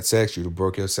then you had sex, you'd have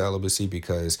broke your celibacy.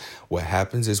 Because what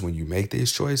happens is when you make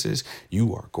these choices,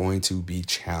 you are going to be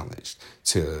challenged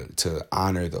to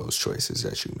honor those choices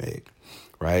that you make.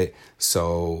 Right?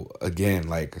 So again,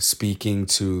 like, speaking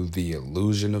to the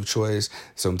illusion of choice,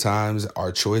 sometimes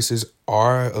our choices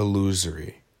are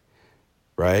illusory,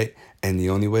 right? And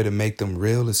the only way to make them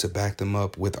real is to back them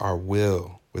up with our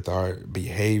will, with our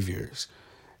behaviors.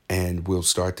 And we'll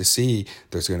start to see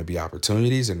there's going to be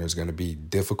opportunities and there's going to be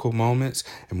difficult moments.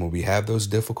 And when we have those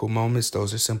difficult moments,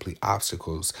 those are simply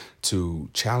obstacles to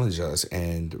challenge us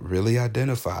and really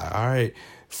identify, all right,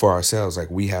 for ourselves, like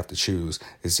we have to choose,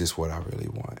 is this what I really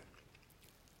want?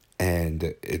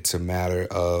 And it's a matter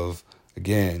of,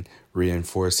 again,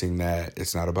 reinforcing that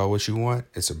it's not about what you want,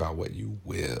 it's about what you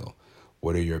will.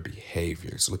 What are your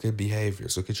behaviors? Look at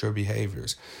behaviors. Look at your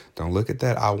behaviors. Don't look at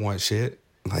that I want shit.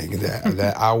 Like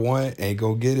that I want ain't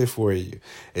gonna get it for you.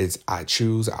 It's I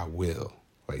choose, I will.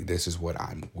 Like this is what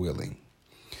I'm willing.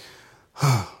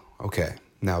 Okay.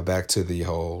 Now back to the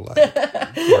whole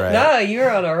right. No,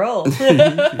 you're on a roll.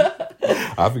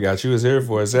 I forgot you was here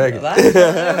for a second.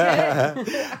 Okay.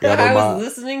 I was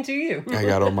listening to you. I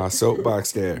got on my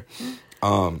soapbox there.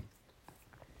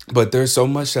 But there's so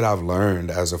much that I've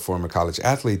learned as a former college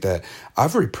athlete that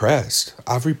I've repressed.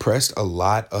 I've repressed a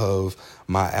lot of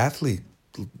my athlete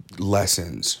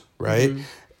lessons, right? Mm-hmm.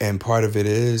 And part of it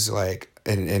is like,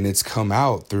 and it's come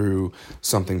out through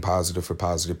something positive for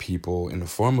positive people in the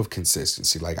form of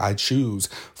consistency. Like I choose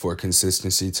for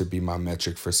consistency to be my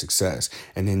metric for success.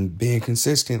 And in being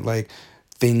consistent, like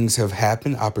things have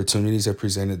happened, opportunities have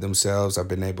presented themselves. I've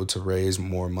been able to raise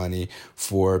more money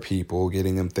for people,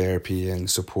 getting them therapy and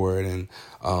support, and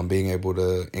being able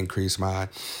to increase my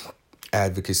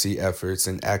advocacy efforts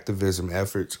and activism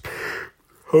efforts.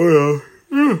 Hold on.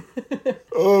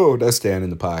 Oh, that's staying in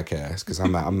the podcast because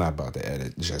I'm not about to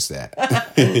edit just that.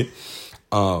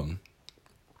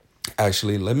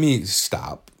 Actually, let me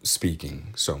stop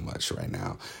speaking so much right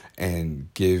now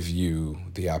and give you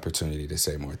the opportunity to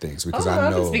say more things, because I know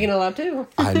I've been speaking a lot too.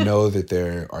 I know that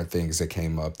there are things that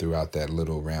came up throughout that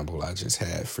little ramble I just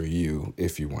had for you,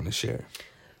 if you want to share.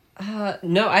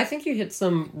 No, I think you hit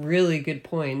some really good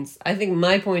points. I think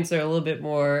my points are a little bit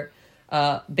more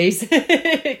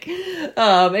basic.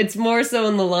 It's more so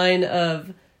in the line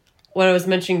of what I was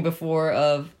mentioning before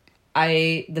of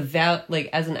like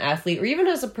as an athlete or even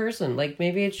as a person, like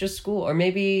maybe it's just school, or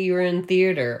maybe you're in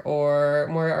theater or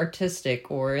more artistic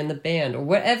or in the band or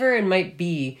whatever it might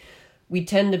be. We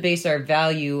tend to base our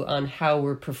value on how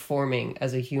we're performing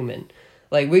as a human.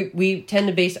 Like we tend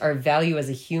to base our value as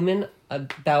a human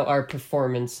about our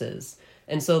performances.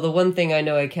 And so the one thing I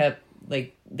know I kept,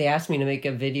 like, they asked me to make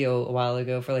a video a while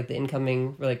ago for like the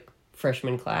incoming like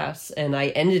freshman class, and I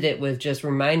ended it with just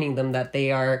reminding them that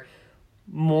they are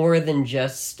more than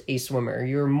just a swimmer.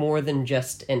 You're more than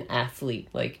just an athlete.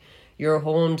 Like your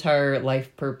whole entire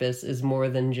life purpose is more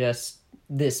than just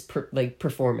this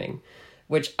performing,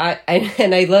 which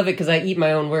I love it because I eat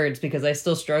my own words, because I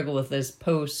still struggle with this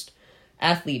post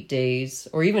athlete days,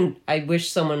 or even I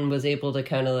wish someone was able to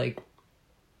kind of like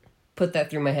put that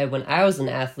through my head when I was an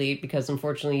athlete, because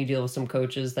unfortunately you deal with some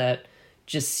coaches that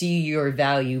just see your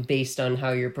value based on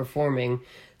how you're performing,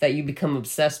 that you become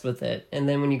obsessed with it. And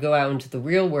then when you go out into the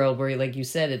real world where, like you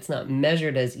said, it's not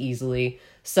measured as easily,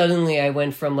 suddenly I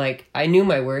went from like, I knew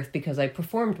my worth because I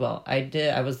performed well.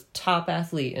 I was top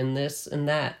athlete in this and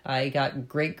that. I got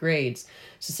great grades.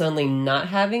 So suddenly not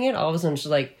having it, all of a sudden it's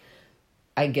just like,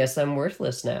 I guess I'm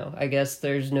worthless now. I guess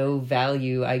there's no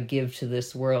value I give to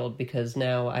this world because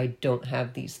now I don't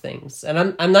have these things.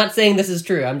 And I'm not saying this is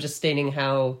true. I'm just stating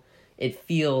how it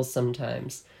feels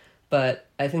sometimes. But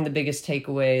I think the biggest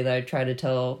takeaway that I try to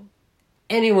tell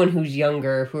anyone who's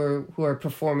younger, who are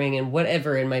performing in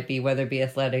whatever it might be, whether it be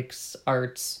athletics,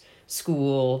 arts,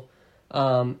 school,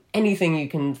 anything you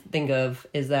can think of,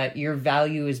 is that your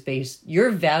value as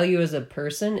a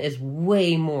person is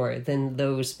way more than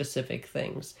those specific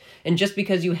things. And just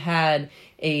because you had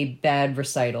a bad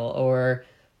recital or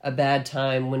a bad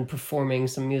time when performing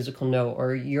some musical note,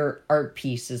 or your art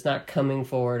piece is not coming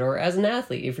forward, or as an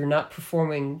athlete, if you're not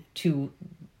performing to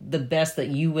the best that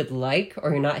you would like,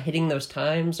 or you're not hitting those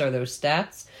times or those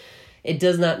stats, it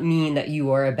does not mean that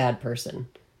you are a bad person.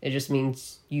 It just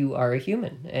means you are a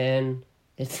human, and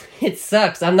it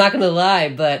sucks. I'm not going to lie,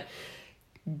 but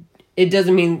it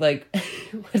doesn't mean like,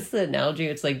 what's the analogy?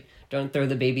 It's like, don't throw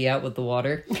the baby out with the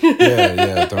water.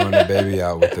 Yeah, throwing the baby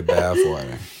out with the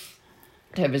bathwater.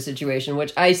 Type of situation,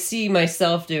 which I see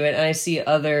myself do it, and I see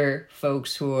other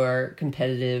folks who are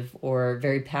competitive or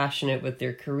very passionate with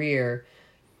their career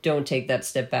don't take that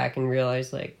step back and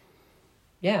realize, like,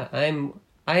 yeah,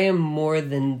 I am more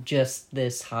than just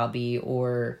this hobby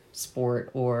or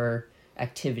sport or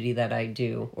activity that I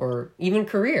do, or even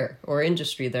career or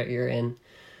industry that you're in.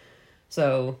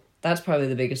 So that's probably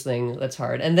the biggest thing that's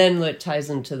hard. And then it ties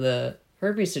into the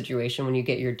herpes situation. When you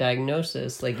get your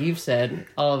diagnosis, like you've said,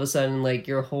 all of a sudden, like,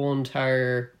 your whole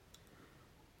entire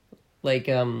like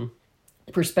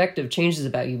perspective changes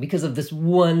about you because of this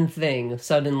one thing.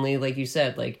 Suddenly, like you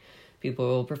said, like,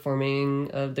 people performing,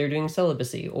 they're doing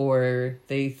celibacy, or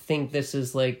they think this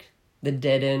is like the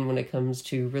dead end when it comes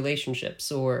to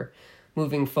relationships or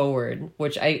moving forward,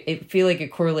 which I feel like it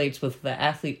correlates with the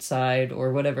athlete side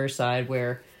or whatever side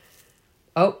where,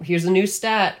 oh, here's a new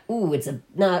stat. Ooh, it's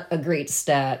not a great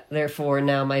stat. Therefore,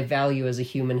 now my value as a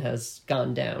human has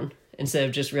gone down. Instead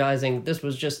of just realizing this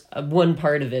was just one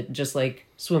part of it, just like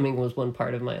swimming was one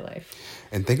part of my life.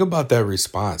 And think about that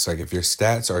response. Like if your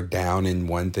stats are down in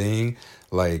one thing,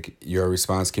 like your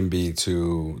response can be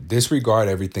to disregard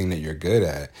everything that you're good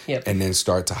at, yep, and then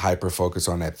start to hyper focus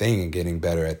on that thing and getting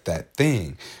better at that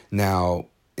thing. Now,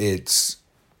 it's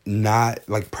not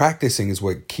like practicing is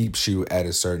what keeps you at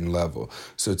a certain level.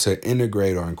 So to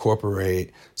integrate or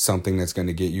incorporate something that's going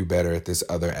to get you better at this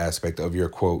other aspect of your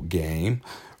quote game,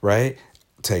 right?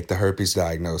 Take the herpes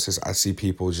diagnosis. I see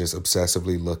people just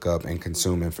obsessively look up and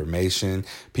consume information.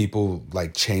 People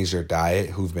like change their diet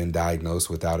who've been diagnosed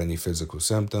without any physical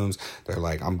symptoms. They're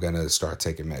like, I'm going to start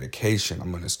taking medication.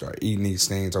 I'm going to start eating these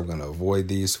things. I'm going to avoid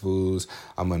these foods.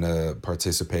 I'm going to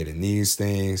participate in these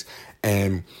things.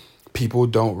 And people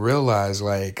don't realize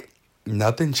like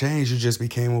nothing changed. You just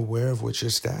became aware of what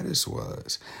your status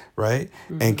was, right?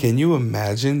 Mm-hmm. And can you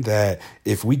imagine that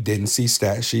if we didn't see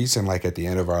stat sheets and like at the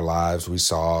end of our lives, we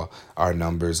saw our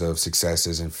numbers of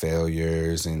successes and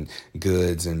failures and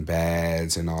goods and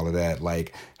bads and all of that,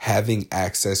 like having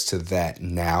access to that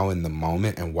now in the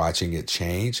moment and watching it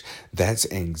change,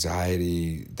 that's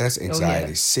anxiety. That's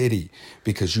anxiety city,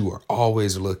 because you are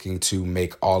always looking to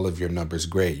make all of your numbers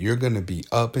great. You're going to be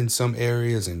up in some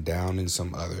areas and down in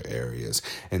some other areas.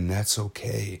 And that's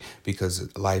okay,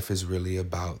 because life is really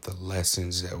about the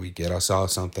lessons that we get. I saw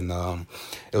something,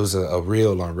 it was a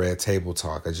reel on Red Table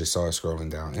Talk. I just saw it scrolling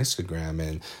down Instagram,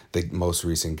 and the most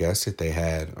recent guest that they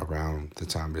had around the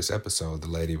time of this episode, the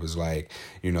lady was like,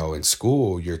 you know, in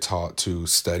school, you're taught to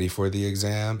study for the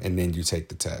exam and then you take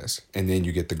the test and then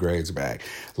you get the grades back.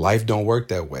 Life don't work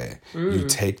that way. You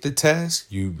take the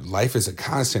test, life is a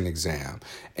constant exam,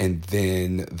 and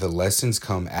then the lessons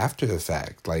come after the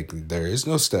fact. Like there is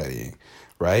no studying,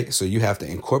 right? So you have to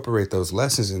incorporate those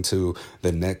lessons into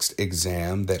the next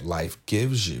exam that life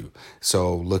gives you.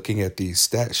 So looking at these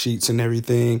stat sheets and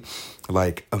everything,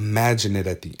 like imagine it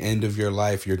at the end of your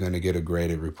life, you're going to get a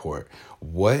graded report.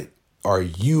 What are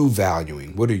you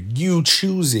valuing? What are you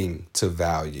choosing to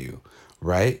value,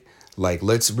 right? Like,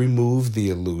 let's remove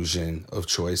the illusion of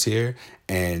choice here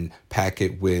and pack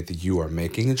it with you are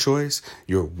making a choice.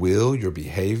 Your will, your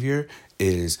behavior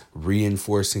is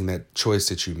reinforcing that choice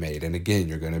that you made. And again,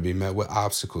 you're going to be met with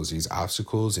obstacles. These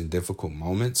obstacles and difficult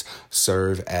moments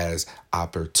serve as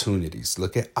opportunities.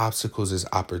 Look at obstacles as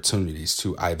opportunities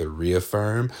to either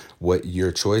reaffirm what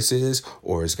your choice is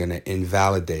or is going to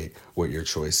invalidate what your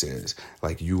choice is.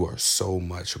 Like you are so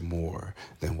much more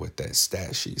than what that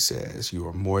stat sheet says. You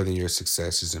are more than your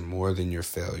successes and more than your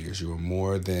failures. You are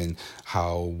more than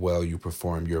how well you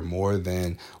perform. You're more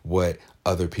than what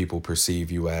other people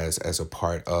perceive you as a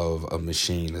part of a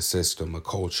machine, a system, a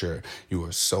culture. You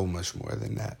are so much more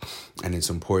than that. And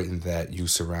it's important that you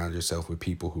surround yourself with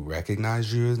people who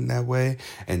recognize you in that way,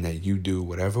 and that you do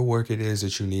whatever work it is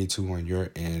that you need to on your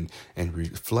end and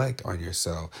reflect on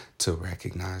yourself to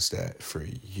recognize that for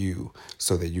you,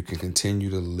 so that you can continue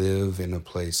to live in a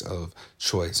place of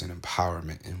choice and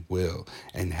empowerment and will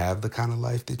and have the kind of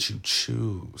life that you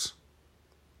choose.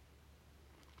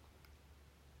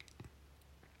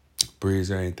 Bree, is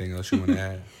there anything else you want to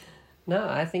add? No,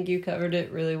 I think you covered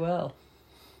it really well.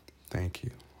 Thank you.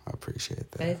 I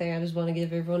appreciate that. If anything, I just want to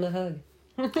give everyone a hug.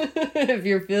 If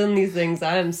you're feeling these things,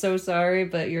 I am so sorry,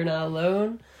 but you're not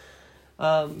alone.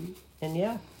 And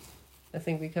yeah, I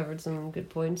think we covered some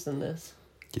good points in this.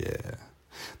 Yeah.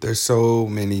 There's so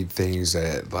many things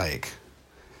that like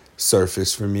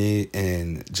surface for me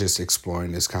in just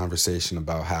exploring this conversation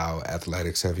about how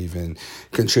athletics have even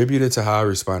contributed to how I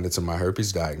responded to my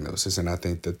herpes diagnosis. And I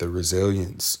think that the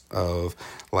resilience of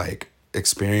like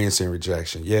experiencing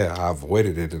rejection, yeah, I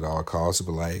avoided it at all costs,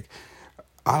 but like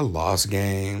I lost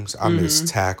games, I missed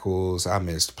tackles, I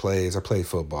missed plays. I played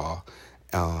football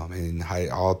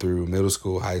all through middle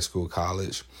school, high school,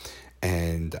 college.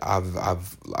 And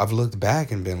I've looked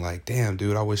back and been like, damn,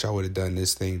 dude, I wish I would have done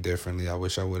this thing differently. I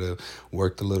wish I would have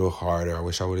worked a little harder. I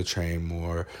wish I would have trained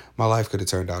more. My life could have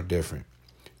turned out different.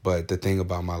 But the thing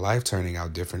about my life turning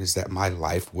out different is that my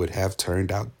life would have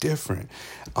turned out different.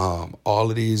 All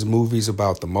of these movies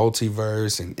about the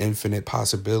multiverse and infinite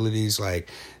possibilities, like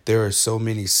there are so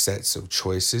many sets of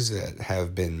choices that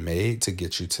have been made to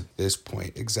get you to this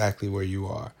point, exactly where you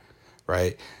are,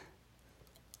 right?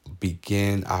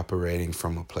 Begin operating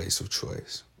from a place of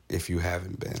choice if you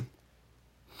haven't been.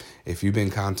 If you've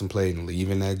been contemplating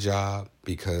leaving that job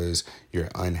because you're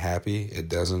unhappy, it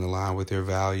doesn't align with your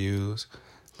values,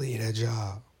 leave that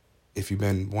job. If you've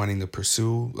been wanting to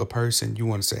pursue a person, you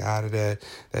want to say hi to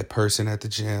that person at the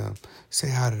gym, say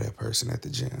hi to that person at the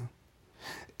gym.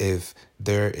 If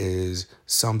there is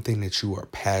something that you are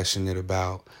passionate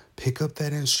about, pick up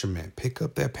that instrument, pick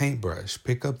up that paintbrush,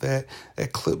 pick up that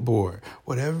clipboard,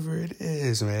 whatever it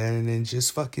is, man, and then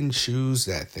just fucking choose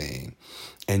that thing.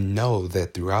 And know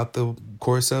that throughout the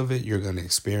course of it, you're going to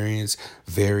experience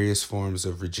various forms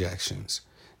of rejections.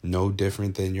 No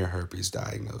different than your herpes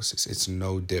diagnosis. It's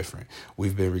no different.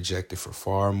 We've been rejected for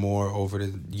far more over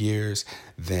the years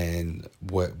than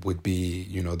what would be,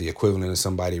 the equivalent of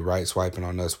somebody right swiping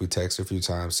on us. We text a few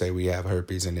times, say we have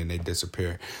herpes, and then they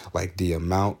disappear. Like, the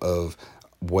amount of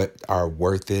what our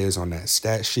worth is on that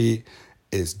stat sheet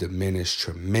is diminished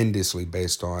tremendously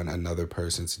based on another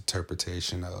person's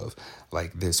interpretation of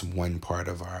like this one part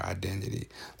of our identity.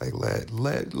 Like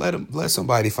let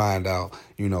somebody find out,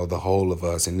 the whole of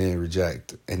us and then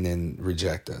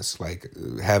reject us. Like,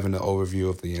 having an overview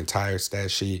of the entire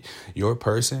stat sheet, your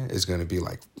person is going to be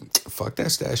like, fuck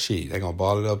that stat sheet. They're going to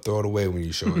ball it up, throw it away when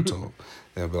you show it to them.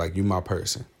 They'll be like, you my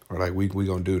person. Or like, we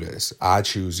going to do this. I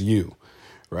choose you.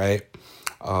 Right.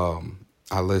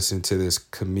 I listened to this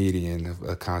comedian,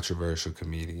 a controversial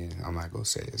comedian. I'm not going to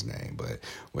say his name, but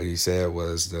what he said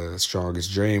was the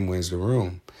strongest dream wins the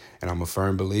room. And I'm a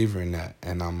firm believer in that.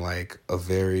 And I'm like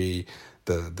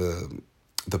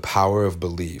the power of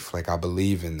belief. Like, I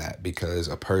believe in that, because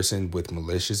a person with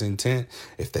malicious intent,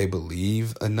 if they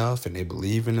believe enough and they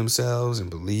believe in themselves and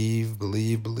believe,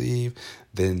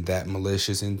 then that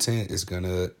malicious intent is going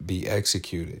to be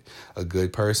executed. A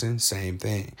good person, same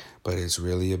thing. But it's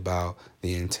really about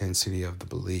the intensity of the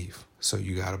belief. So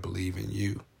you got to believe in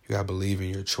you. You got to believe in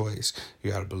your choice.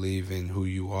 You got to believe in who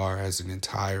you are as an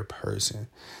entire person.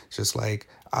 Just like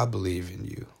I believe in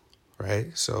you.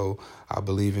 Right? So I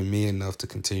believe in me enough to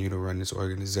continue to run this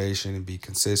organization and be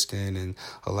consistent and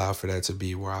allow for that to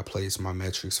be where I place my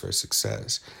metrics for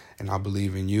success. And I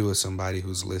believe in you as somebody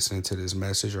who's listening to this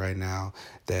message right now,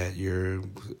 that you're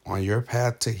on your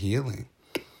path to healing.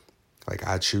 Like,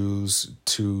 I choose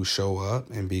to show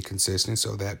up and be consistent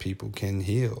so that people can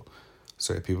heal,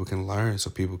 so that people can learn,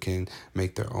 so people can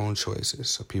make their own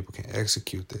choices, so people can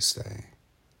execute this thing.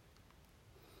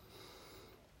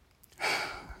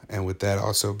 And with that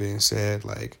also being said,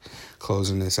 like,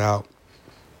 closing this out,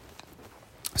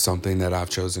 something that I've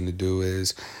chosen to do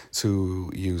is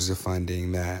to use the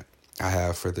funding that I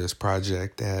have for this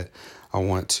project, that I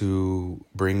want to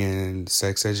bring in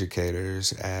sex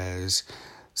educators as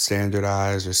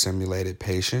standardized or simulated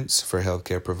patients for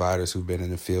healthcare providers who've been in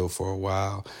the field for a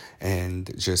while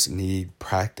and just need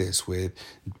practice with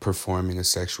performing a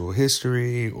sexual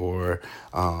history or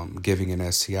giving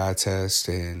an STI test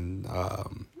and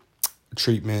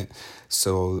treatment,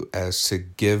 so as to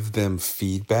give them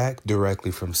feedback directly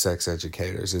from sex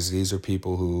educators, as these are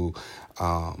people who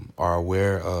are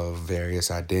aware of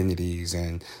various identities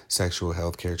and sexual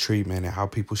healthcare treatment and how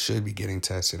people should be getting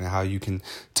tested and how you can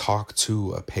talk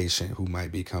to a patient who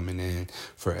might be coming in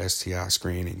for STI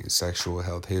screening and sexual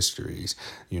health histories,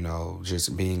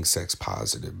 just being sex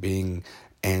positive, being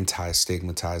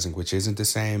anti-stigmatizing, which isn't the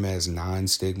same as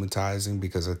non-stigmatizing,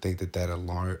 because I think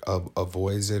that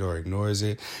avoids it or ignores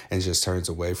it and just turns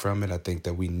away from it. I think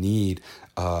that we need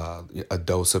a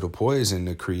dose of the poison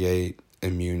to create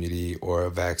immunity or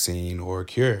a vaccine or a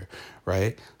cure,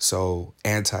 right? So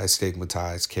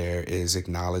anti-stigmatized care is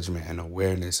acknowledgement and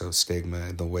awareness of stigma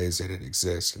and the ways that it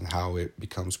exists and how it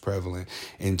becomes prevalent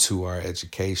into our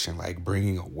education, like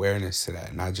bringing awareness to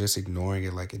that, not just ignoring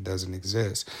it like it doesn't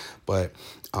exist, but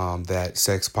that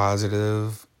sex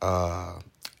positive,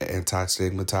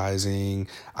 anti-stigmatizing,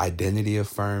 identity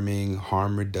affirming,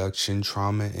 harm reduction,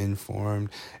 trauma informed,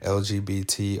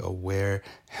 LGBT aware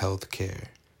healthcare.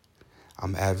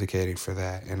 I'm advocating for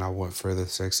that, and I want for the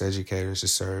sex educators to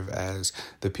serve as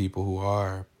the people who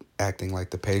are acting like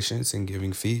the patients and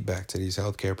giving feedback to these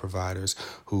healthcare providers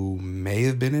who may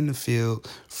have been in the field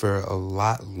for a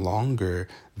lot longer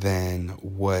than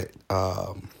what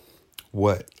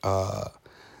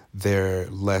their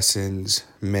lessons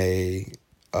may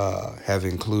have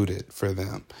included for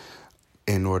them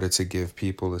in order to give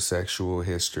people a sexual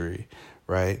history,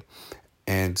 right?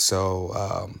 And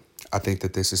so I think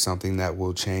that this is something that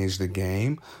will change the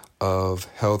game of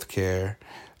healthcare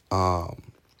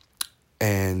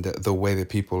and the way that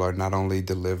people are not only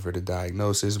delivered a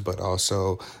diagnosis, but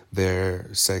also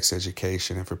their sex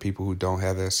education, and for people who don't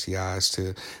have STIs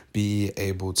to be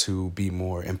able to be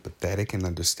more empathetic and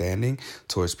understanding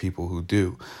towards people who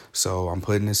do. So I'm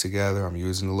putting this together. I'm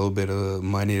using a little bit of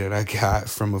money that I got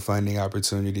from a funding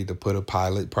opportunity to put a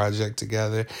pilot project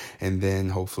together, and then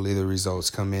hopefully the results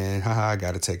come in. I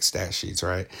got to take stat sheets,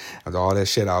 right? All that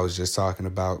shit I was just talking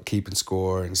about, keeping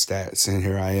score and stats, and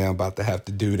here I am about to have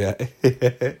to do that.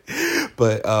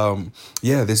 But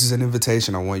yeah, this is an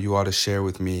invitation. I want you all to share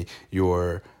with me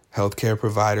your healthcare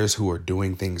providers who are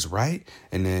doing things right,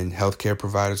 and then healthcare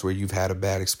providers where you've had a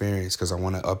bad experience, because I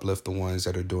want to uplift the ones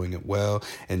that are doing it well,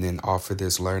 and then offer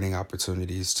these learning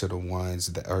opportunities to the ones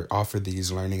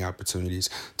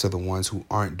who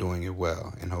aren't doing it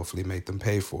well, and hopefully make them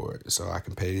pay for it, so I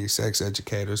can pay these sex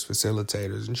educators,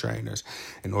 facilitators, and trainers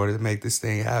in order to make this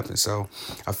thing happen. So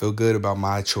I feel good about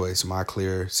my choice, my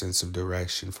clear sense of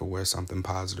direction for where something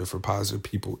positive for positive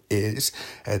people is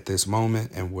at this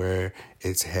moment, and where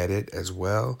it's headed as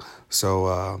well.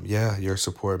 So yeah, your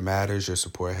support matters, your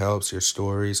support helps, your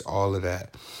stories, all of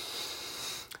that.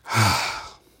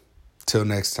 Till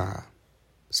next time,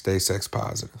 stay sex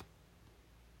positive.